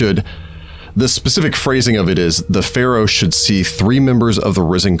by, the specific phrasing of it is, the Pharaoh should see 3 members of the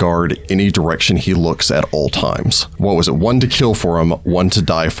Risen Guard any direction he looks at all times. What was it? 1 to kill for him, 1 to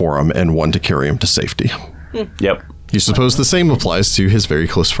die for him, and 1 to carry him to safety. Yep. You suppose the same applies to his very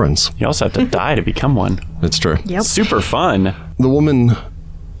close friends. You also have to die to become one. It's true. Yep. Super fun. The woman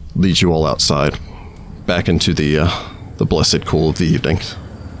leads you all outside, back into the blessed cool of the evening.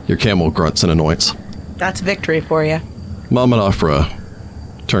 Your camel grunts in annoyance. That's victory for you. Mama Nafra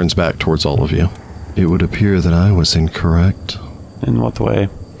turns back towards all of you. It would appear that I was incorrect. In what way?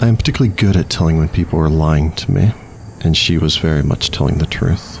 I am particularly good at telling when people are lying to me, and she was very much telling the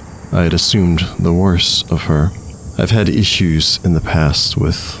truth. I had assumed the worst of her. I've had issues in the past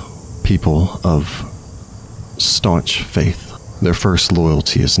with people of staunch faith. Their first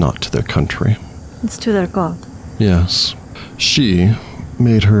loyalty is not to their country. It's to their god. Yes. She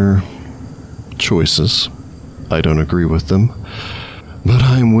made her choices. I don't agree with them. But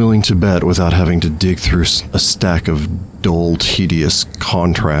I am willing to bet, without having to dig through a stack of dull, tedious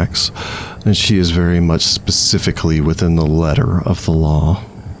contracts, that she is very much specifically within the letter of the law.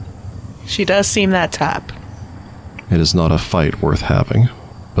 She does seem that type. It is not a fight worth having,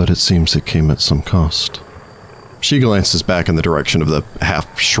 but it seems it came at some cost. She glances back in the direction of the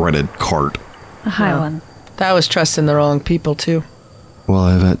half-shredded cart. A high one. That was trusting the wrong people, too. While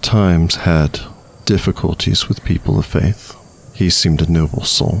I've at times had difficulties with people of faith, he seemed a noble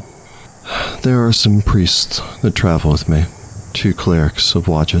soul. There are some priests that travel with me, 2 clerics of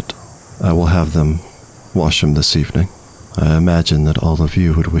Wadjet. I will have them wash him this evening. I imagine that all of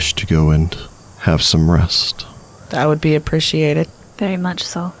you would wish to go and have some rest. That would be appreciated. Very much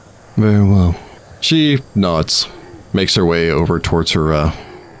so. Very well. She nods, makes her way over towards her,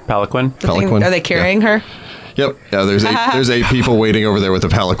 Palanquin? Palanquin. Are they carrying her? Yep. Yeah, there's 8 people waiting over there with a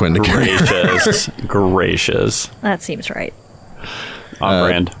palanquin to carry. Gracious. Gracious. That seems right. On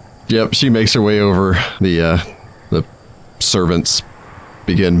brand. Yep, she makes her way over the servants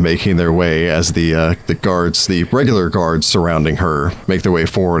begin making their way as the guards, the regular guards surrounding her, make their way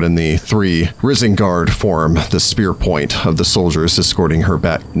forward, and the 3 Rising Guard form the spear point of the soldiers, escorting her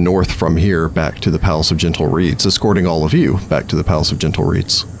back north from here, back to the Palace of Gentle Reeds, escorting all of you back to the Palace of Gentle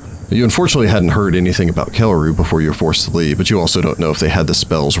Reeds. You unfortunately hadn't heard anything about Kelleru before you were forced to leave, but you also don't know if they had the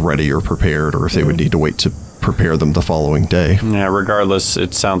spells ready or prepared, or if they would need to wait to prepare them the following day. Yeah, regardless,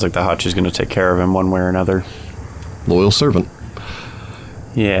 it sounds like the Hachi's going to take care of him one way or another. Loyal servant.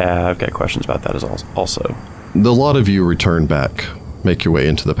 Yeah, I've got questions about that as also. The lot of you return back, make your way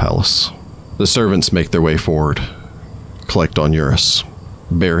into the palace. The servants make their way forward, collect on Eurus,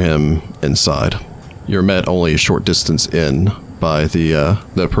 bear him inside. You're met only a short distance in by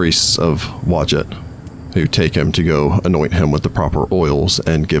the priests of Wadjet, who take him to go anoint him with the proper oils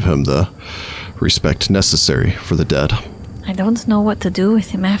and give him the respect necessary for the dead. I don't know what to do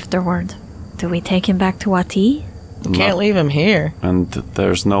with him afterward. Do we take him back to Wati? You can't leave him here. And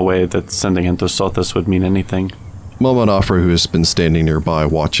there's no way that sending him to Sothis would mean anything. Mama Nafra, who has been standing nearby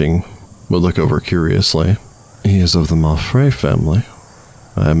watching, would look over curiously. He is of the Malfrey family.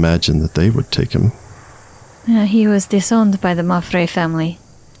 I imagine that they would take him. He was disowned by the Malfrey family.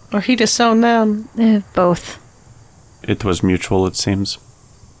 Or he disowned them. Both. It was mutual, it seems.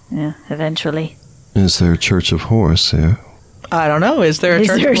 Yeah, eventually. Is there a Church of Horus here? I don't know. Is there a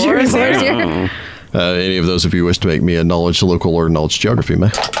church of Horus here? Any of those of you wish to make me a knowledge local or knowledge geography, may?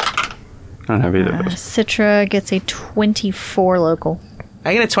 I don't have either of those. Citra gets a 24 local.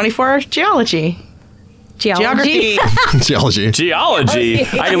 I get a 24 geology. Geography. Geology. Geology?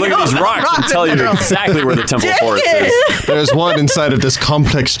 I can look at these rocks and tell you exactly where the Temple Forest is. There's one inside of this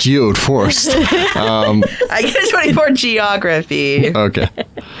complex geode forest. I get a 24 geography. Okay.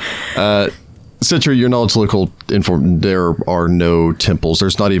 Citra, your knowledge local informed there are no temples.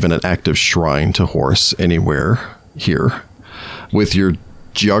 There's not even an active shrine to Horus anywhere here. With your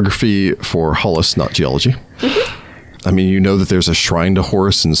geography for Hollis, not geology. I mean, you know that there's a shrine to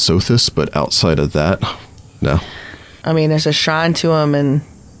Horus in Sothis, but outside of that, no. I mean, there's a shrine to him in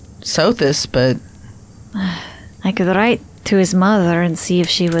Sothis, but... I could write to his mother and see if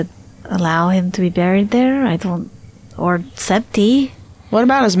she would allow him to be buried there. Or Septi. What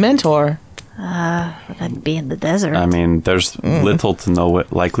about his mentor? That'd be in the desert. I mean, there's little to no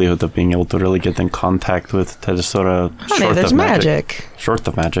likelihood of being able to really get in contact with Tedesora short there's of magic. magic. Short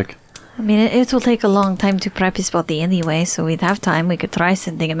of magic. I mean, it will take a long time to prep his body anyway, so we'd have time. We could try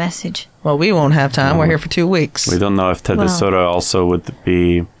sending a message. Well, we won't have time. We're here for 2 weeks. We don't know if Tedesora also would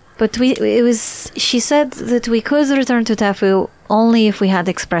be... But she said that we could return to Tafu only if we had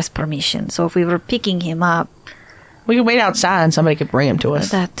express permission. So if we were picking him up... We could wait outside and somebody could bring him to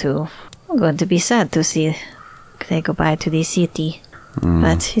us. That too. I'm going to be sad to say goodbye to the city.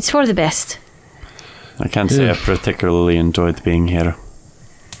 But it's for the best. I can't say I particularly enjoyed being here.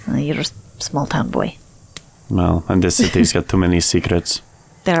 You're a small town boy. Well, and this city's got too many secrets.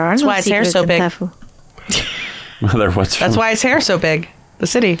 There are That's no why his hair's secrets so in big. Tafu. That's why his hair's so big. The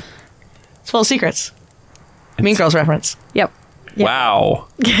city. It's full of secrets. Mean Girls reference. Yep. Wow.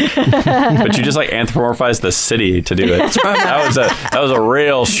 But you just anthropomorphized the city to do it. That was a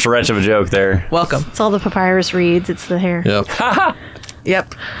real stretch of a joke there. Welcome. It's all the papyrus reads. It's the hair. Yep.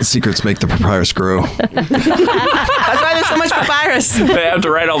 Yep. Secrets make the papyrus grow. That's why there's so much papyrus. They have to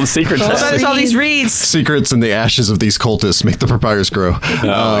write all the secrets That's why down. there's all these reeds. Secrets in the ashes of these cultists make the papyrus grow. Oh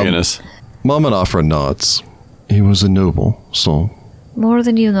my goodness. Mama Nafra nods. He was a noble soul. More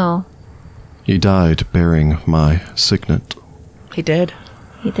than you know. He died bearing my signet. He did.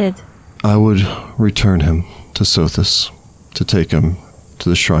 He did. I would return him to Sothis to take him to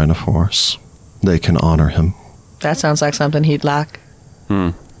the Shrine of Horus. They can honor him. That sounds like something he'd like.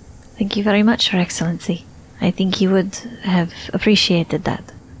 Thank you very much, Your Excellency. I think he would have appreciated that.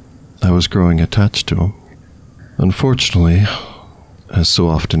 I was growing attached to him. Unfortunately, as so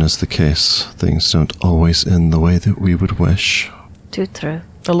often is the case, things don't always end the way that we would wish. Too true.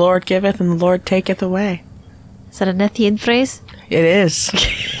 The Lord giveth and the Lord taketh away. Is that a Nethian phrase? It is.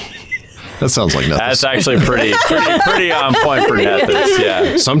 That sounds like nothing. That's actually pretty on point for Nethys,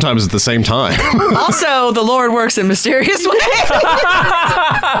 yeah. Sometimes at the same time. Also, the Lord works in mysterious ways.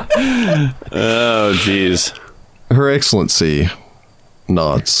 Oh, jeez. Her Excellency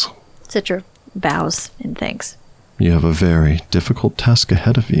nods. Citra bows in thanks. You have a very difficult task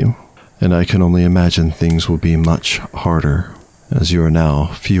ahead of you, and I can only imagine things will be much harder, as you are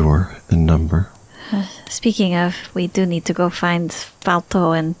now fewer in number. Speaking of, we do need to go find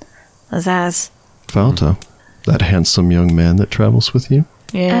Falto and Azaz. Falta, that handsome young man that travels with you?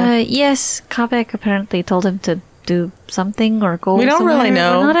 Yeah. Yes, Kabek apparently told him to do something or go We don't somewhere. really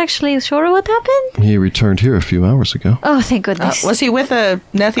know. We're not actually sure what happened. He returned here a few hours ago. Oh, thank goodness. Was he with a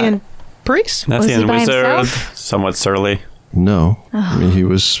Nethian priest? Was he Nethian by wizard, himself? somewhat surly. No. I mean,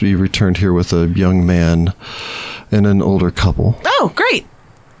 he returned here with a young man and an older couple. Oh, great.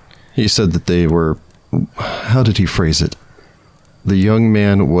 He said that they were, how did he phrase it? The young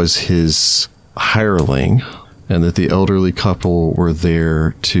man was his hireling, and that the elderly couple were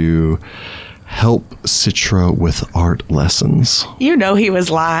there to help Citra with art lessons. You know he was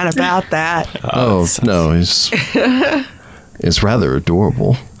lying about that. Oh, no, it's rather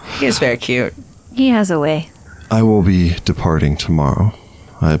adorable. He is very cute. He has a way. I will be departing tomorrow.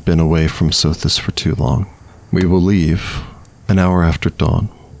 I have been away from Sothis for too long. We will leave an hour after dawn.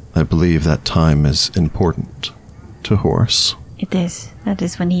 I believe that time is important to Horus. It is. That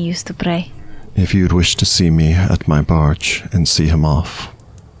is when he used to pray. If you'd wish to see me at my barge and see him off,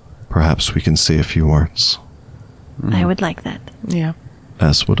 perhaps we can say a few words. I would like that. Yeah.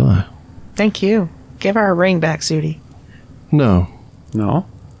 As would I. Thank you. Give our ring back, Sudi. No, No?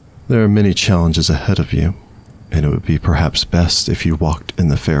 there are many challenges ahead of you, and it would be perhaps best if you walked in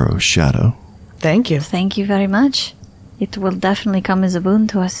the Pharaoh's shadow. Thank you. Thank you very much. It will definitely come as a boon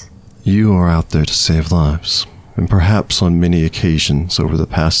to us. You are out there to save lives, and perhaps on many occasions over the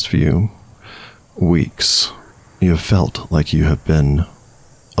past few weeks, you have felt like you have been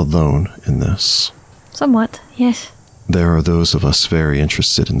alone in this. Somewhat, yes. There are those of us very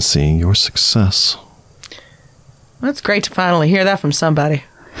interested in seeing your success. Well, it's great to finally hear that from somebody.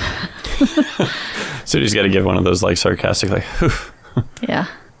 Sudi's got to give one of those, like, sarcastic, like, "Whew." Yeah.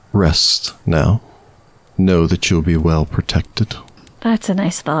 Rest now. Know that you'll be well protected. That's a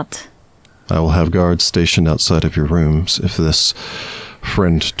nice thought. I will have guards stationed outside of your rooms if this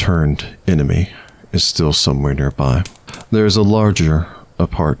friend-turned-enemy is still somewhere nearby. There is a larger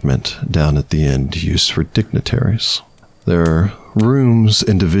apartment down at the end used for dignitaries. Their rooms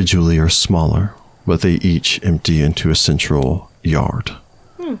individually are smaller, but they each empty into a central yard.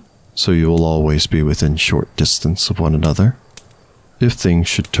 So you will always be within short distance of one another if things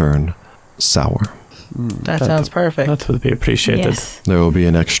should turn sour. That sounds perfect. That would be appreciated. Yes. There will be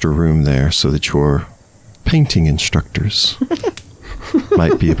an extra room there so that your painting instructors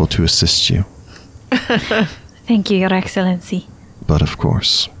might be able to assist you. Thank you, Your Excellency. But of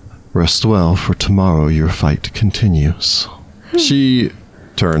course, rest well, for tomorrow your fight continues. She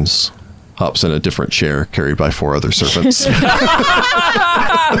turns, hops in a different chair carried by 4 other servants, Dang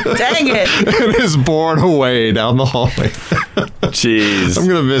it. and is borne away down the hallway. Jeez. I'm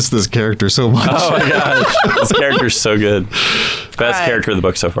going to miss this character so much. Oh my gosh. This character's so good. Best Right. character of the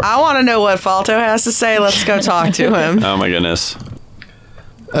book so far. I want to know what Falto has to say. Let's go talk to him. Oh my goodness.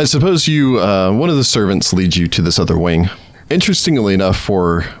 I suppose you, one of the servants leads you to this other wing. Interestingly enough,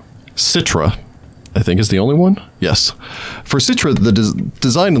 for Citra, I think is the only one? Yes. For Citra, the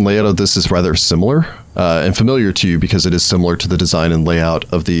design and layout of this is rather similar and familiar to you because it is similar to the design and layout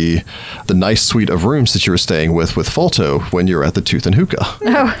of the nice suite of rooms that you were staying with Falto when you were at the Tooth and Hookah.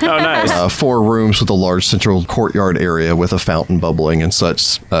 Oh, nice. 4 rooms with a large central courtyard area with a fountain bubbling and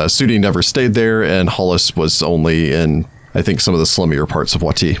such. Sudi never stayed there, and Hollis was only in, I think, some of the slummier parts of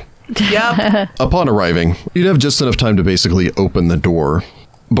Wati. Yep. Upon arriving, you'd have just enough time to basically open the door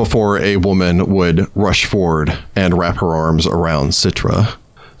before a woman would rush forward and wrap her arms around Citra.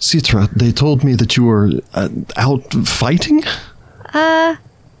 Citra, they told me that you were out fighting?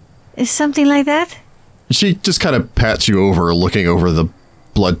 Is something like that? She just kind of pats you over, looking over the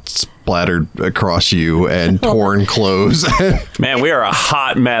blood splattered across you and torn clothes. Man, we are a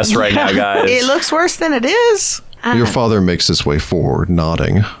hot mess right now, guys. It looks worse than it is. Your father makes his way forward,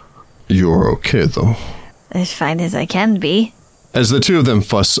 nodding. You're okay, though. As fine as I can be. As the two of them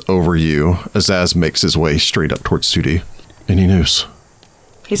fuss over you, Azaz makes his way straight up towards Sudi. Any news?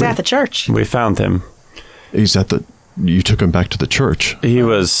 He's at the church. We found him. He's at the... You took him back to the church. He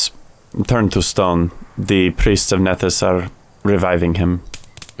was turned to stone. The priests of Nethys are reviving him.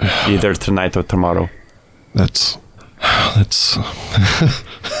 Either tonight or tomorrow. That's...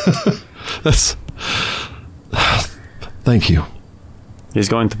 Thank you. He's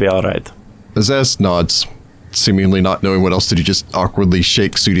going to be alright. Azaz nods, seemingly not knowing what else to do, just awkwardly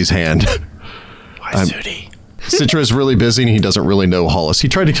shake Sudi's hand. Why, Sudi? Citra is really busy and he doesn't really know Hollis. He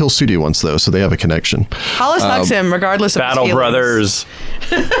tried to kill Sudi once, though, so they have a connection. Hollis hugs him regardless of his Battle feelings. brothers.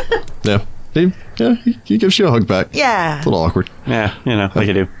 Yeah. He gives you a hug back. Yeah. It's a little awkward. Yeah, you know, like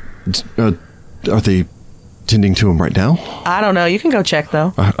you do. Are they tending to him right now? I don't know. You can go check,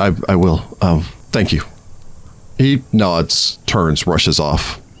 though. I will. Thank you. He nods, turns, rushes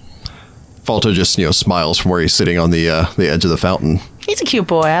off. Falto just, smiles from where he's sitting on the edge of the fountain. He's a cute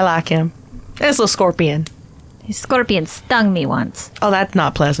boy. I like him. And his little scorpion. His scorpion stung me once. Oh, that's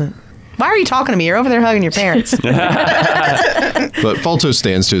not pleasant. Why are you talking to me? You're over there hugging your parents. But Falto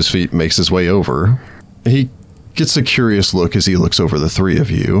stands to his feet, makes his way over. He gets a curious look as he looks over the three of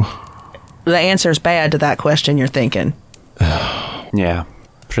you. The answer's bad to that question you're thinking. Yeah,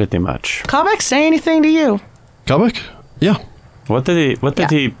 pretty much. Kavek, say anything to you? Kabak? Yeah. What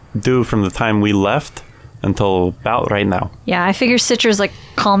did he do from the time we left until about right now? Yeah, I figure Citra's like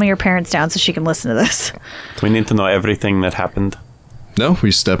calming her parents down so she can listen to this. We need to know everything that happened. No, we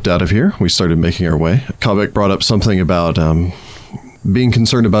stepped out of here. We started making our way. Kabak brought up something about being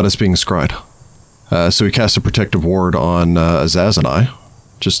concerned about us being scryed. So he cast a protective ward on Azaz and I,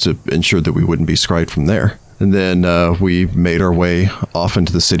 just to ensure that we wouldn't be scryed from there. And then we made our way off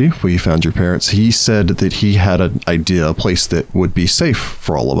into the city. We found your parents. He said that he had an idea, a place that would be safe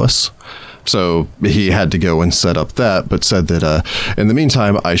for all of us. So he had to go and set up that, but said that in the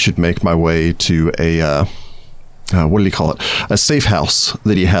meantime, I should make my way to a, what did he call it? A safe house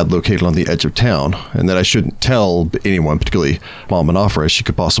that he had located on the edge of town, and that I shouldn't tell anyone, particularly Mom and Afra, she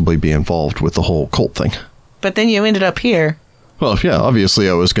could possibly be involved with the whole cult thing. But then you ended up here. Well, yeah, obviously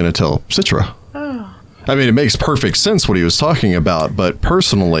I was going to tell Citra. I mean, it makes perfect sense what he was talking about, but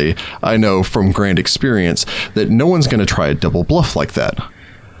personally, I know from grand experience that no one's going to try a double bluff like that.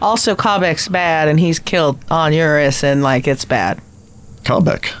 Also, Kabek's bad, and he's killed Onuris, and, like, it's bad.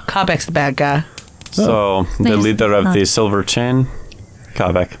 Kabek. Kabek's the bad guy. So, the Nice. leader of the Silver Chain,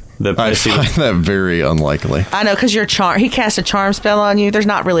 Kavek. I find that very unlikely. I know, because he cast a charm spell on you. There's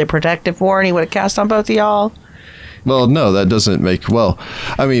not really a protective ward he would have cast on both of y'all. Well, no, that doesn't make... Well,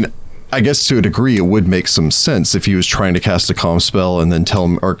 I mean, I guess to a degree it would make some sense if he was trying to cast a calm spell and then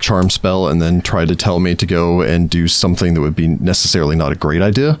or charm spell and then try to tell me to go and do something that would be necessarily not a great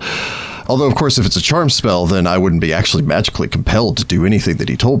idea. Although, of course, if it's a charm spell, then I wouldn't be actually magically compelled to do anything that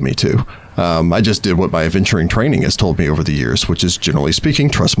he told me to. I just did what my adventuring training has told me over the years, which is, generally speaking,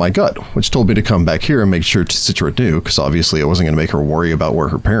 trust my gut, which told me to come back here and make sure Citra knew, because obviously I wasn't going to make her worry about where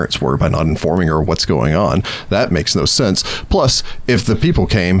her parents were by not informing her what's going on. That makes no sense. Plus, if the people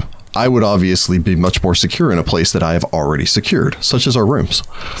came, I would obviously be much more secure in a place that I have already secured, such as our rooms.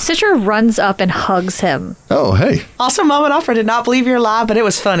 Citra runs up and hugs him. Oh, hey. Also, Mom and Afra did not believe your lie, but it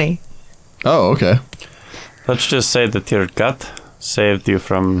was funny. Oh, okay. Let's just say that your gut saved you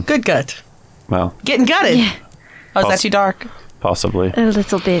from, Good gut. well, Getting gutted. Yeah. Oh, is that too dark? possibly A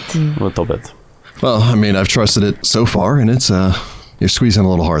little bit. a little bit. Well, I mean, I've trusted it so far, and it's, you're squeezing a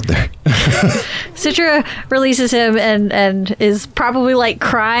little hard there. Citra releases him and is probably like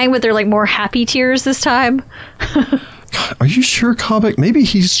crying, but they're like more happy tears this time. Are you sure, Kabek? Maybe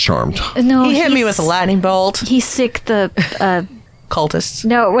he's charmed. No, He hit me he's- with a lightning bolt. He's sick. The Cultists.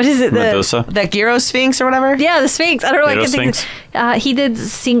 no, what is it? The Medusa? That Gyro Sphinx or whatever? yeah, the Sphinx. I don't know. I Gyro can think. He did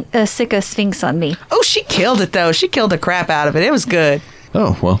sick a Sphinx on me. Oh, she killed it, though. She killed the crap out of it. It was good.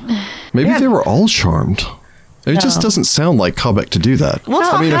 Oh, well, maybe Yeah. they were all charmed. It just doesn't sound like Kabek to do that. We'll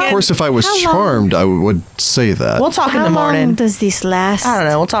talk I mean, of again. course, if I was How long- charmed, I would say that. We'll talk in How the morning. long does this last? I don't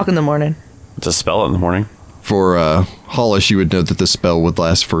know. We'll talk in the morning. It's a spell in the morning. For Hollis, you would know that the spell would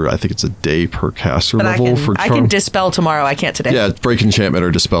last for, I think it's a day per caster But level for I charm. can dispel tomorrow. I can't today. Yeah, break enchantment or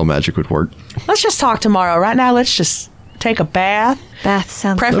dispel magic would work. Let's just talk tomorrow. Right now, let's just take a bath, Bath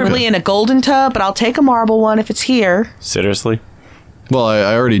sounds preferably in a golden tub, but I'll take a marble one if it's here. Seriously? Well,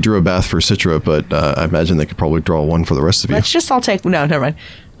 I already drew a bath for Citra, but I imagine they could probably draw one for the rest of you. I'll take, no, never mind.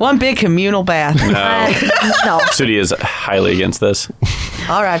 One big communal bath. no. Sudi is highly against this.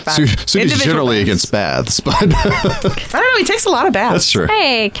 All right, fine. Sudi's Individual generally baths. against baths, but I don't know. He takes a lot of baths. that's true.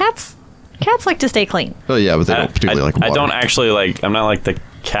 Hey, cats like to stay clean. Oh, yeah, but they don't particularly like water. I don't actually like, I'm not like the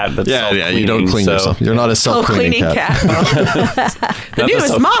cat that's Yeah, you don't clean so yourself. You're not a Oh, self-cleaning cleaning cat. The Not newest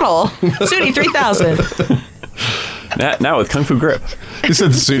self- model, Sudi 3000. Now with Kung Fu Grip. You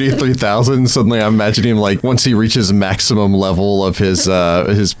said Sudi 3000. Suddenly, I'm imagining him like once he reaches maximum level of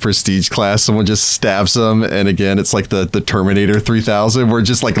his prestige class, someone just stabs him, and again, it's like the Terminator 3000, where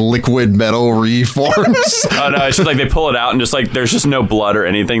just like liquid metal reforms. Oh no, it's just like they pull it out and just like there's just no blood or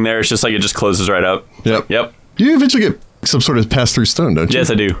anything there. It's just like it just closes right up. Yep. You eventually get some sort of pass-through stone, don't you?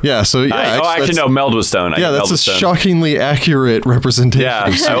 Yes, I do. Yeah. So yeah, Actually, that's- no, meld with stone. I Yeah, can that's meld a with stone. shockingly accurate representation.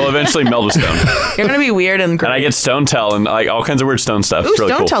 Yeah, I will eventually meld with stone. You're gonna be weird and And I get stone tell and like all kinds of weird stone stuff. Ooh, It's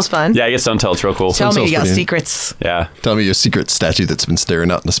really stone cool. tell's fun. Yeah, I get stone tell. It's real cool. Tell me Sounds you got pretty- secrets. Yeah, Tell me your secret statue that's been staring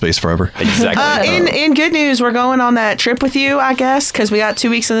out into space forever. exactly. In good news, we're going on that trip with you, I guess, because we got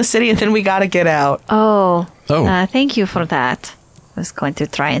 2 weeks in the city and then we gotta get out. Oh. Oh. Thank you for that. I was going to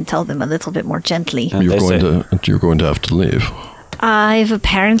try and tell them a little bit more gently. Yeah. You're They going to have to leave. I've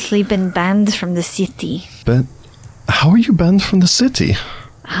apparently been banned from the city. But how are you banned from the city?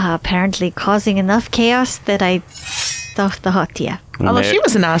 Apparently causing enough chaos that I thought, yeah. Although she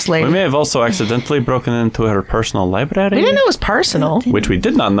was a nice lady. We may have also accidentally broken into her personal library. We didn't know it was personal. Which we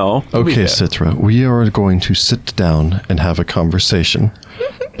did not know. Okay, Citra, we are going to sit down and have a conversation.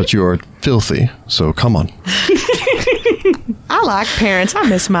 But you are filthy, so come on. I like parents. I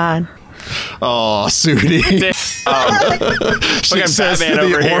miss mine. Oh, Sudi. Look at Batman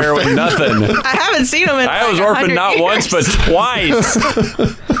over here with nothing. I haven't seen him in I was like orphaned 100 not years. once, but twice.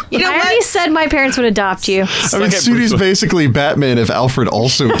 You know I what? already said my parents would adopt you. I mean, Sudi's basically Batman if Alfred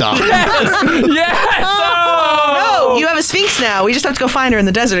also died. Yes! Oh, you have a Sphinx now. We just have to go find her in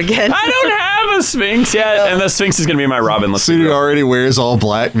the desert again. I don't have a Sphinx yet, and the Sphinx is going to be my Robin. Let's Sudi already wears all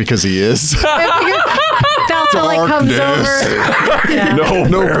black because he is. Falto like comes over. Yeah.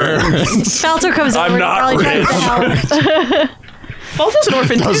 No parents. Falto comes I'm over. not and probably tries to help. Falto's an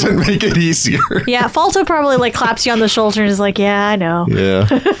orphan too. Doesn't make it easier. Yeah, Falto probably like claps you on the shoulder and is like, "Yeah, I know." Yeah.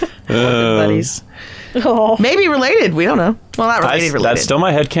 buddies. Oh. Maybe related. We don't know. Well, not related. That's still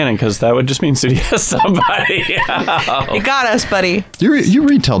my headcanon, because that would just mean Sudi has somebody. You got us, buddy. You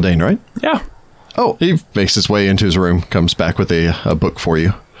read Taldane, right? Yeah. Oh, he makes his way into his room, comes back with a book for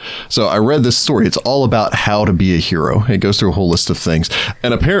you. So I read this story. It's all about how to be a hero. It goes through a whole list of things.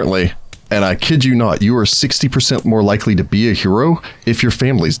 And apparently, and I kid you not, you are 60% more likely to be a hero if your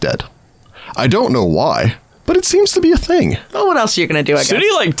family's dead. I don't know why, but it seems to be a thing. Well, what else are you going to do, I guess?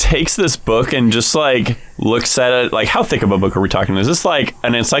 Sudi, like, takes this book and just, like, looks at it. Like, how thick of a book are we talking? Is this, like,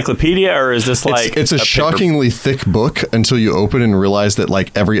 an encyclopedia, or is this, like... It's a paper- shockingly thick book until you open and realize that,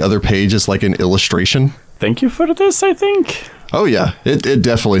 like, every other page is, like, an illustration. Thank you for this, I think. Oh, yeah. It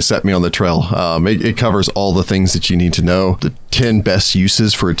definitely set me on the trail. It covers all the things that you need to know. The 10 best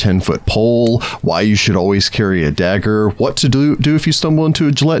uses for a 10-foot pole, why you should always carry a dagger, what to do if you stumble into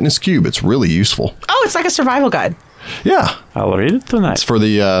a gelatinous cube. It's really useful. Oh, it's like a survival guide. Yeah. I'll read it tonight. It's for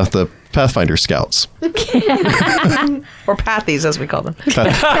the Pathfinder Scouts. Or pathies, as we call them. I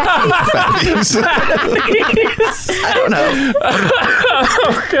don't know.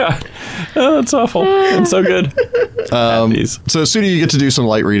 Oh, God. Oh, that's awful. It's so good. So, Sudi, you get to do some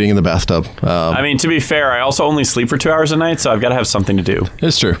light reading in the bathtub. I mean, to be fair, I also only sleep for 2 hours a night, so I've got to have something to do.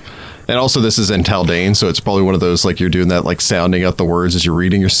 It's true. And also, this is in Taldane, so it's probably one of those, like, you're doing that, like, sounding out the words as you're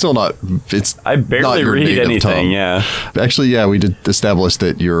reading. You're still not... I barely not your read native anything, tongue. yeah. Actually, yeah, we did establish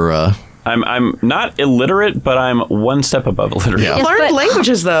that you're... I'm not illiterate, but I'm one step above illiterate. Yeah. Yes, Learned but-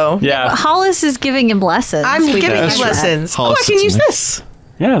 languages, though. Yeah. Hollis is giving him lessons. I'm We giving know you that. lessons. Hollis I can sits use in there. this.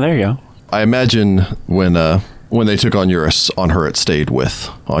 Yeah, there you go. I imagine when they took on her it stayed with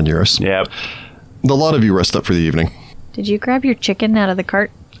on Eurus. Yep. A lot of you rest up for the evening. Did you grab your chicken out of the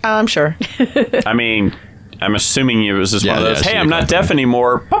cart? I'm sure. I mean, I'm assuming it was just Yeah, one of those, yeah, hey, she I'm not did. deaf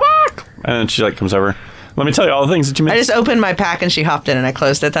anymore. Ba-bak! And then she, like, comes over. Let me tell you all the things that you missed. I just opened my pack and she hopped in and I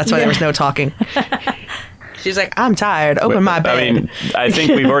closed it. That's why there was no talking. She's like, I'm tired. Open my bed. I mean, I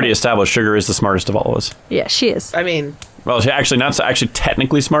think we've already established Sugar is the smartest of all of us. Yeah, she is. Well, she's actually not so actually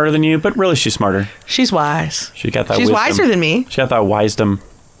technically smarter than you, but really she's smarter. she's wise. She got that She's wisdom. wiser than me. She got that wisdom.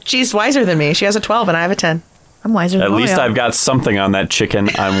 She's wiser than me. She has a 12 and I have a 10. I'm wiser than At all least y'all. I've got something on that chicken.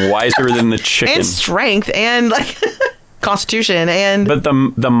 I'm wiser than the chicken. And strength and like constitution and But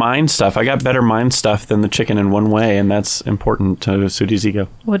the mind stuff, I got better mind stuff than the chicken in one way, and that's important to Sudi's ego.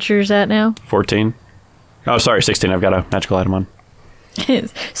 What's yours at now? 14. Oh, sorry, 16. I've got a magical item on.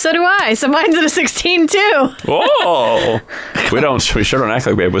 So do I. So mine's at a 16 too. Oh, we sure don't act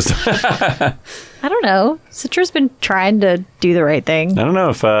like we have wisdom. I don't know. Citra's been trying to do the right thing. I don't know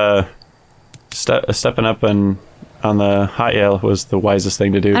if stepping up on the hot ale was the wisest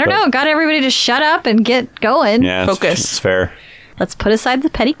thing to do. I don't know. Got everybody to shut up and get going. Yeah, Focus. It's fair. Let's put aside the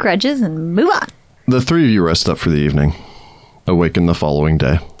petty grudges and move on. The three of you rest up for the evening. Awaken the following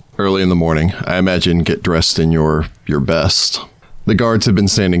day. Early in the morning, I imagine get dressed in your best. The guards have been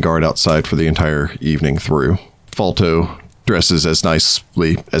standing guard outside for the entire evening through. Falto dresses as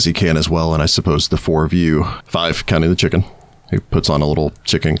nicely as he can as well, and I suppose the four of you, 5 counting the chicken, who puts on a little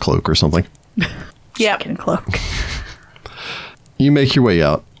chicken cloak or something. yep. And cloak. You make your way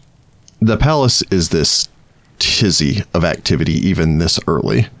out. The palace is this tizzy of activity even this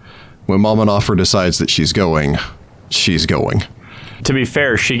early. When Mamanoffer decides that she's going, she's going. To be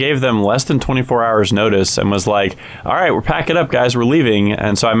fair, she gave them less than 24 hours notice and was like, all right, we're packing up, guys, we're leaving.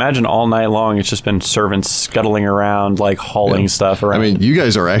 And so I imagine all night long it's just been servants scuttling around, like hauling stuff around. I mean, you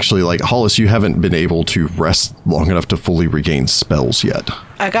guys are actually like, Hollis, you haven't been able to rest long enough to fully regain spells yet.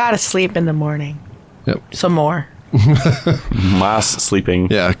 I gotta sleep in the morning. Yep. Some more. mass sleeping.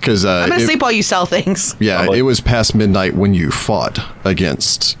 Yeah, because I'm gonna sleep while you sell things. Yeah, Probably. it was past midnight when you fought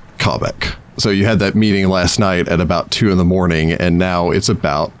against Kabek. So you had that meeting last night at about 2 a.m, and now it's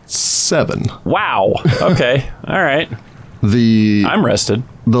about 7. Wow. Okay. All right. I'm rested.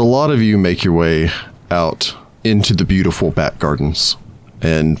 The lot of you make your way out into the beautiful back gardens,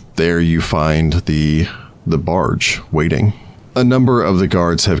 and there you find the barge waiting. A number of the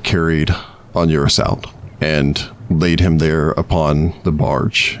guards have carried Onuris out and laid him there upon the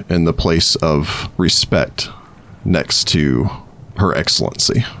barge in the place of respect next to Her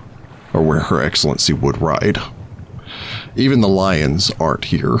Excellency, or where Her Excellency would ride. Even the lions aren't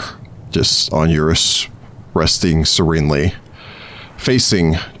here, just Onuris resting serenely,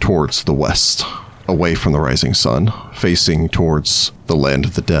 facing towards the west, away from the rising sun, facing towards the land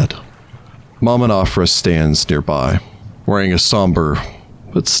of the dead. Mama Nafra stands nearby, wearing a somber,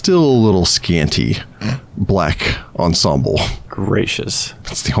 but still a little scanty, black ensemble. Gracious.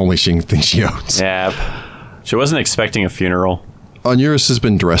 That's the only thing she owns. Yep. She wasn't expecting a funeral. Onuris has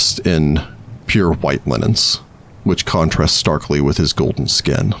been dressed in pure white linens, which contrasts starkly with his golden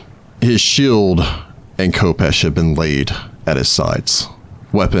skin. His shield and khopesh have been laid at his sides,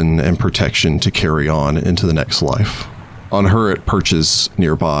 weapon and protection to carry on into the next life. On her it perches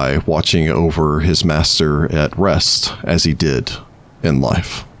nearby, watching over his master at rest, as he did in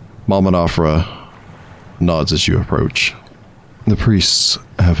life. Mama Nafra nods as you approach. The priests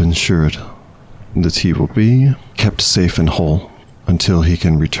have ensured that he will be kept safe and whole until he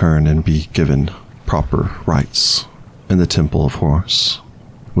can return and be given proper rites in the Temple of Horus.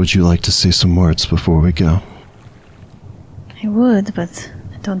 Would you like to say some words before we go? I would, but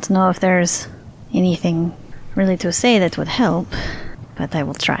I don't know if there's anything really to say that would help, but I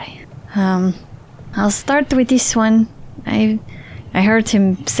will try. I'll start with this one. I heard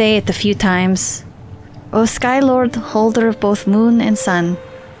him say it a few times. O Sky Lord, holder of both moon and sun,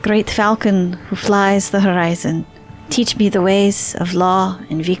 great falcon who flies the horizon, teach me the ways of law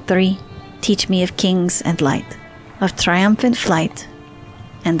and victory, teach me of kings and light, of triumphant flight,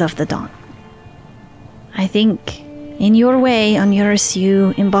 and of the dawn. I think in your way, Onuris,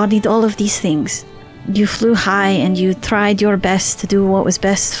 you embodied all of these things. You flew high and you tried your best to do what was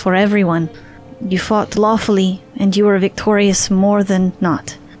best for everyone. You fought lawfully and you were victorious more than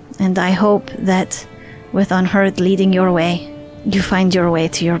not. And I hope that with Unheard leading your way, you find your way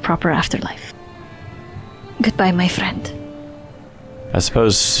to your proper afterlife. Goodbye, my friend. I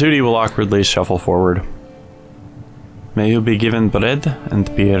suppose Sudi will awkwardly shuffle forward. May you be given bread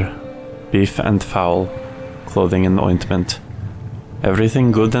and beer, beef and fowl, clothing and ointment,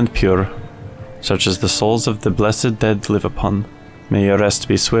 everything good and pure, such as the souls of the blessed dead live upon. May your rest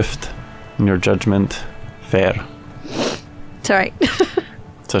be swift, and your judgment fair. Sorry.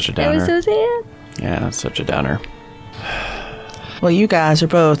 Such a downer. That was so sad. Yeah, such a downer. Well, you guys are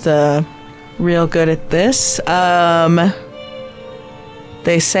both real good at this.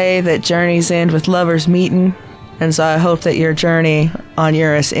 They say that journeys end with lovers meeting, and so I hope that your journey on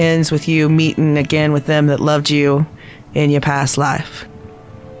Eurus ends with you meeting again with them that loved you in your past life.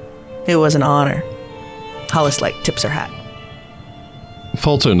 It was an honor. Hollis tips her hat.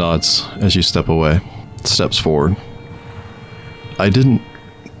 Falto nods as you step away, steps forward. I didn't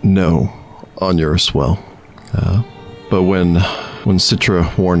know Onuris well, but when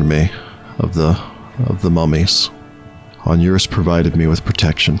Citra warned me of the mummies, Onuris provided me with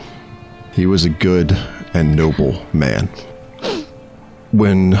protection. He was a good and noble man.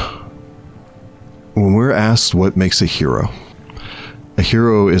 When we're asked what makes a hero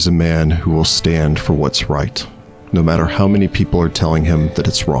is a man who will stand for what's right, no matter how many people are telling him that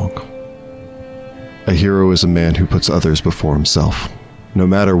it's wrong. A hero is a man who puts others before himself, no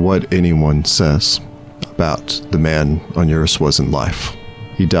matter what anyone says about the man Onuris was in life.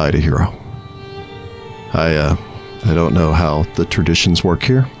 He died a hero. I don't know how the traditions work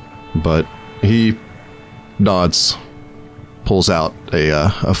here, but he nods, pulls out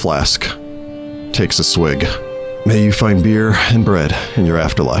a flask, takes a swig. May you find beer and bread in your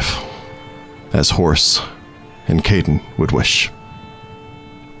afterlife, as Horus and Caden would wish.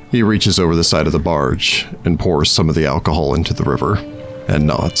 He reaches over the side of the barge and pours some of the alcohol into the river and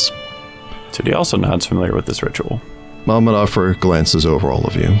nods. Sudi also nods, familiar with this ritual. Mama Nafra glances over all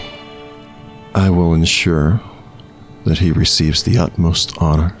of you. I will ensure that he receives the utmost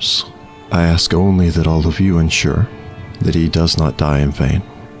honors. I ask only that all of you ensure that he does not die in vain.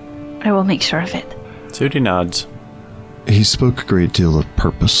 I will make sure of it. Sudi nods. He spoke a great deal of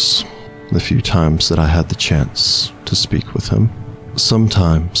purpose the few times that I had the chance to speak with him.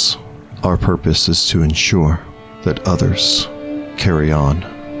 Sometimes our purpose is to ensure that others carry on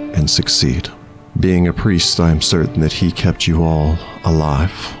and succeed. Being a priest, I am certain that he kept you all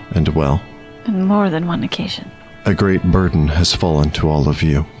alive and well. On more than one occasion. A great burden has fallen to all of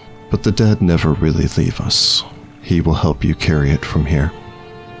you. But the dead never really leave us. He will help you carry it from here.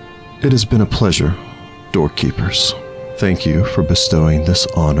 It has been a pleasure, doorkeepers. Thank you for bestowing this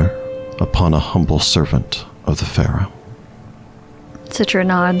honor upon a humble servant of the Pharaoh. Citra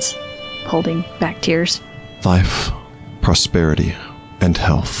nods, holding back tears. Life, prosperity, and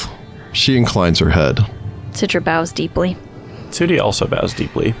health. She inclines her head. Citra bows deeply. Sudi also bows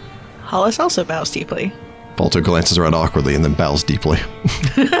deeply. Hollis also bows deeply. Balto glances around awkwardly and then bows deeply.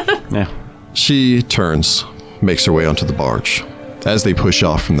 Yeah. She turns, makes her way onto the barge. As they push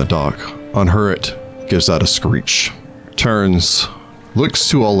off from the dock, Anhurit gives out a screech, turns, looks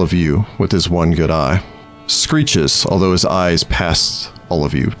to all of you with his one good eye, screeches, although his eyes pass all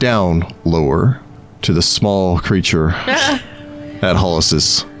of you, down lower to the small creature at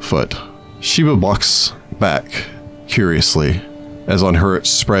Hollis's foot. Sheba walks back curiously as Anhurit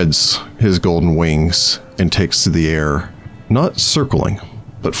spreads his golden wings and takes to the air, not circling,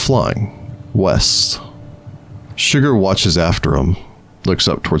 but flying west. Sugar watches after him, looks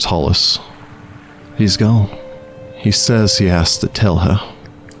up towards Hollis. He's gone. He says he has to tell her.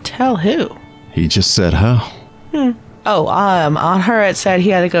 Tell who? He just said her. Oh, on her it said he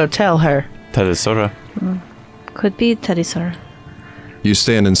had to go tell her. Tadisora. Could be Tadisora. You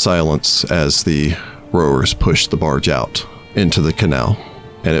stand in silence as the rowers push the barge out into the canal,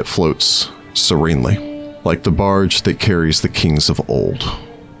 and it floats serenely, like the barge that carries the kings of old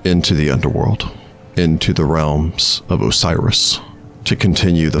into the underworld, into the realms of Osiris, to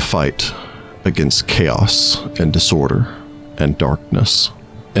continue the fight against chaos and disorder and darkness.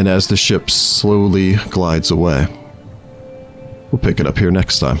 And as the ship slowly glides away, we'll pick it up here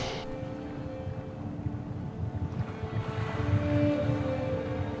next time.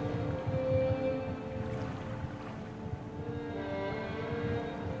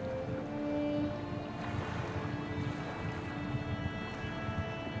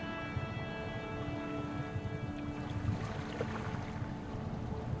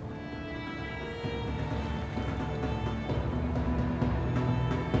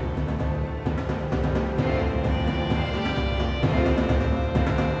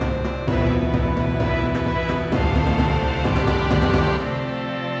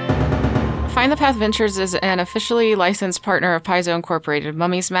 Find the Path Ventures is an officially licensed partner of Paizo Incorporated.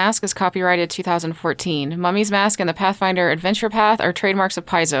 Mummy's Mask is copyrighted 2014. Mummy's Mask and the Pathfinder Adventure Path are trademarks of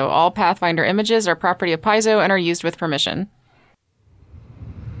Paizo. All Pathfinder images are property of Paizo and are used with permission.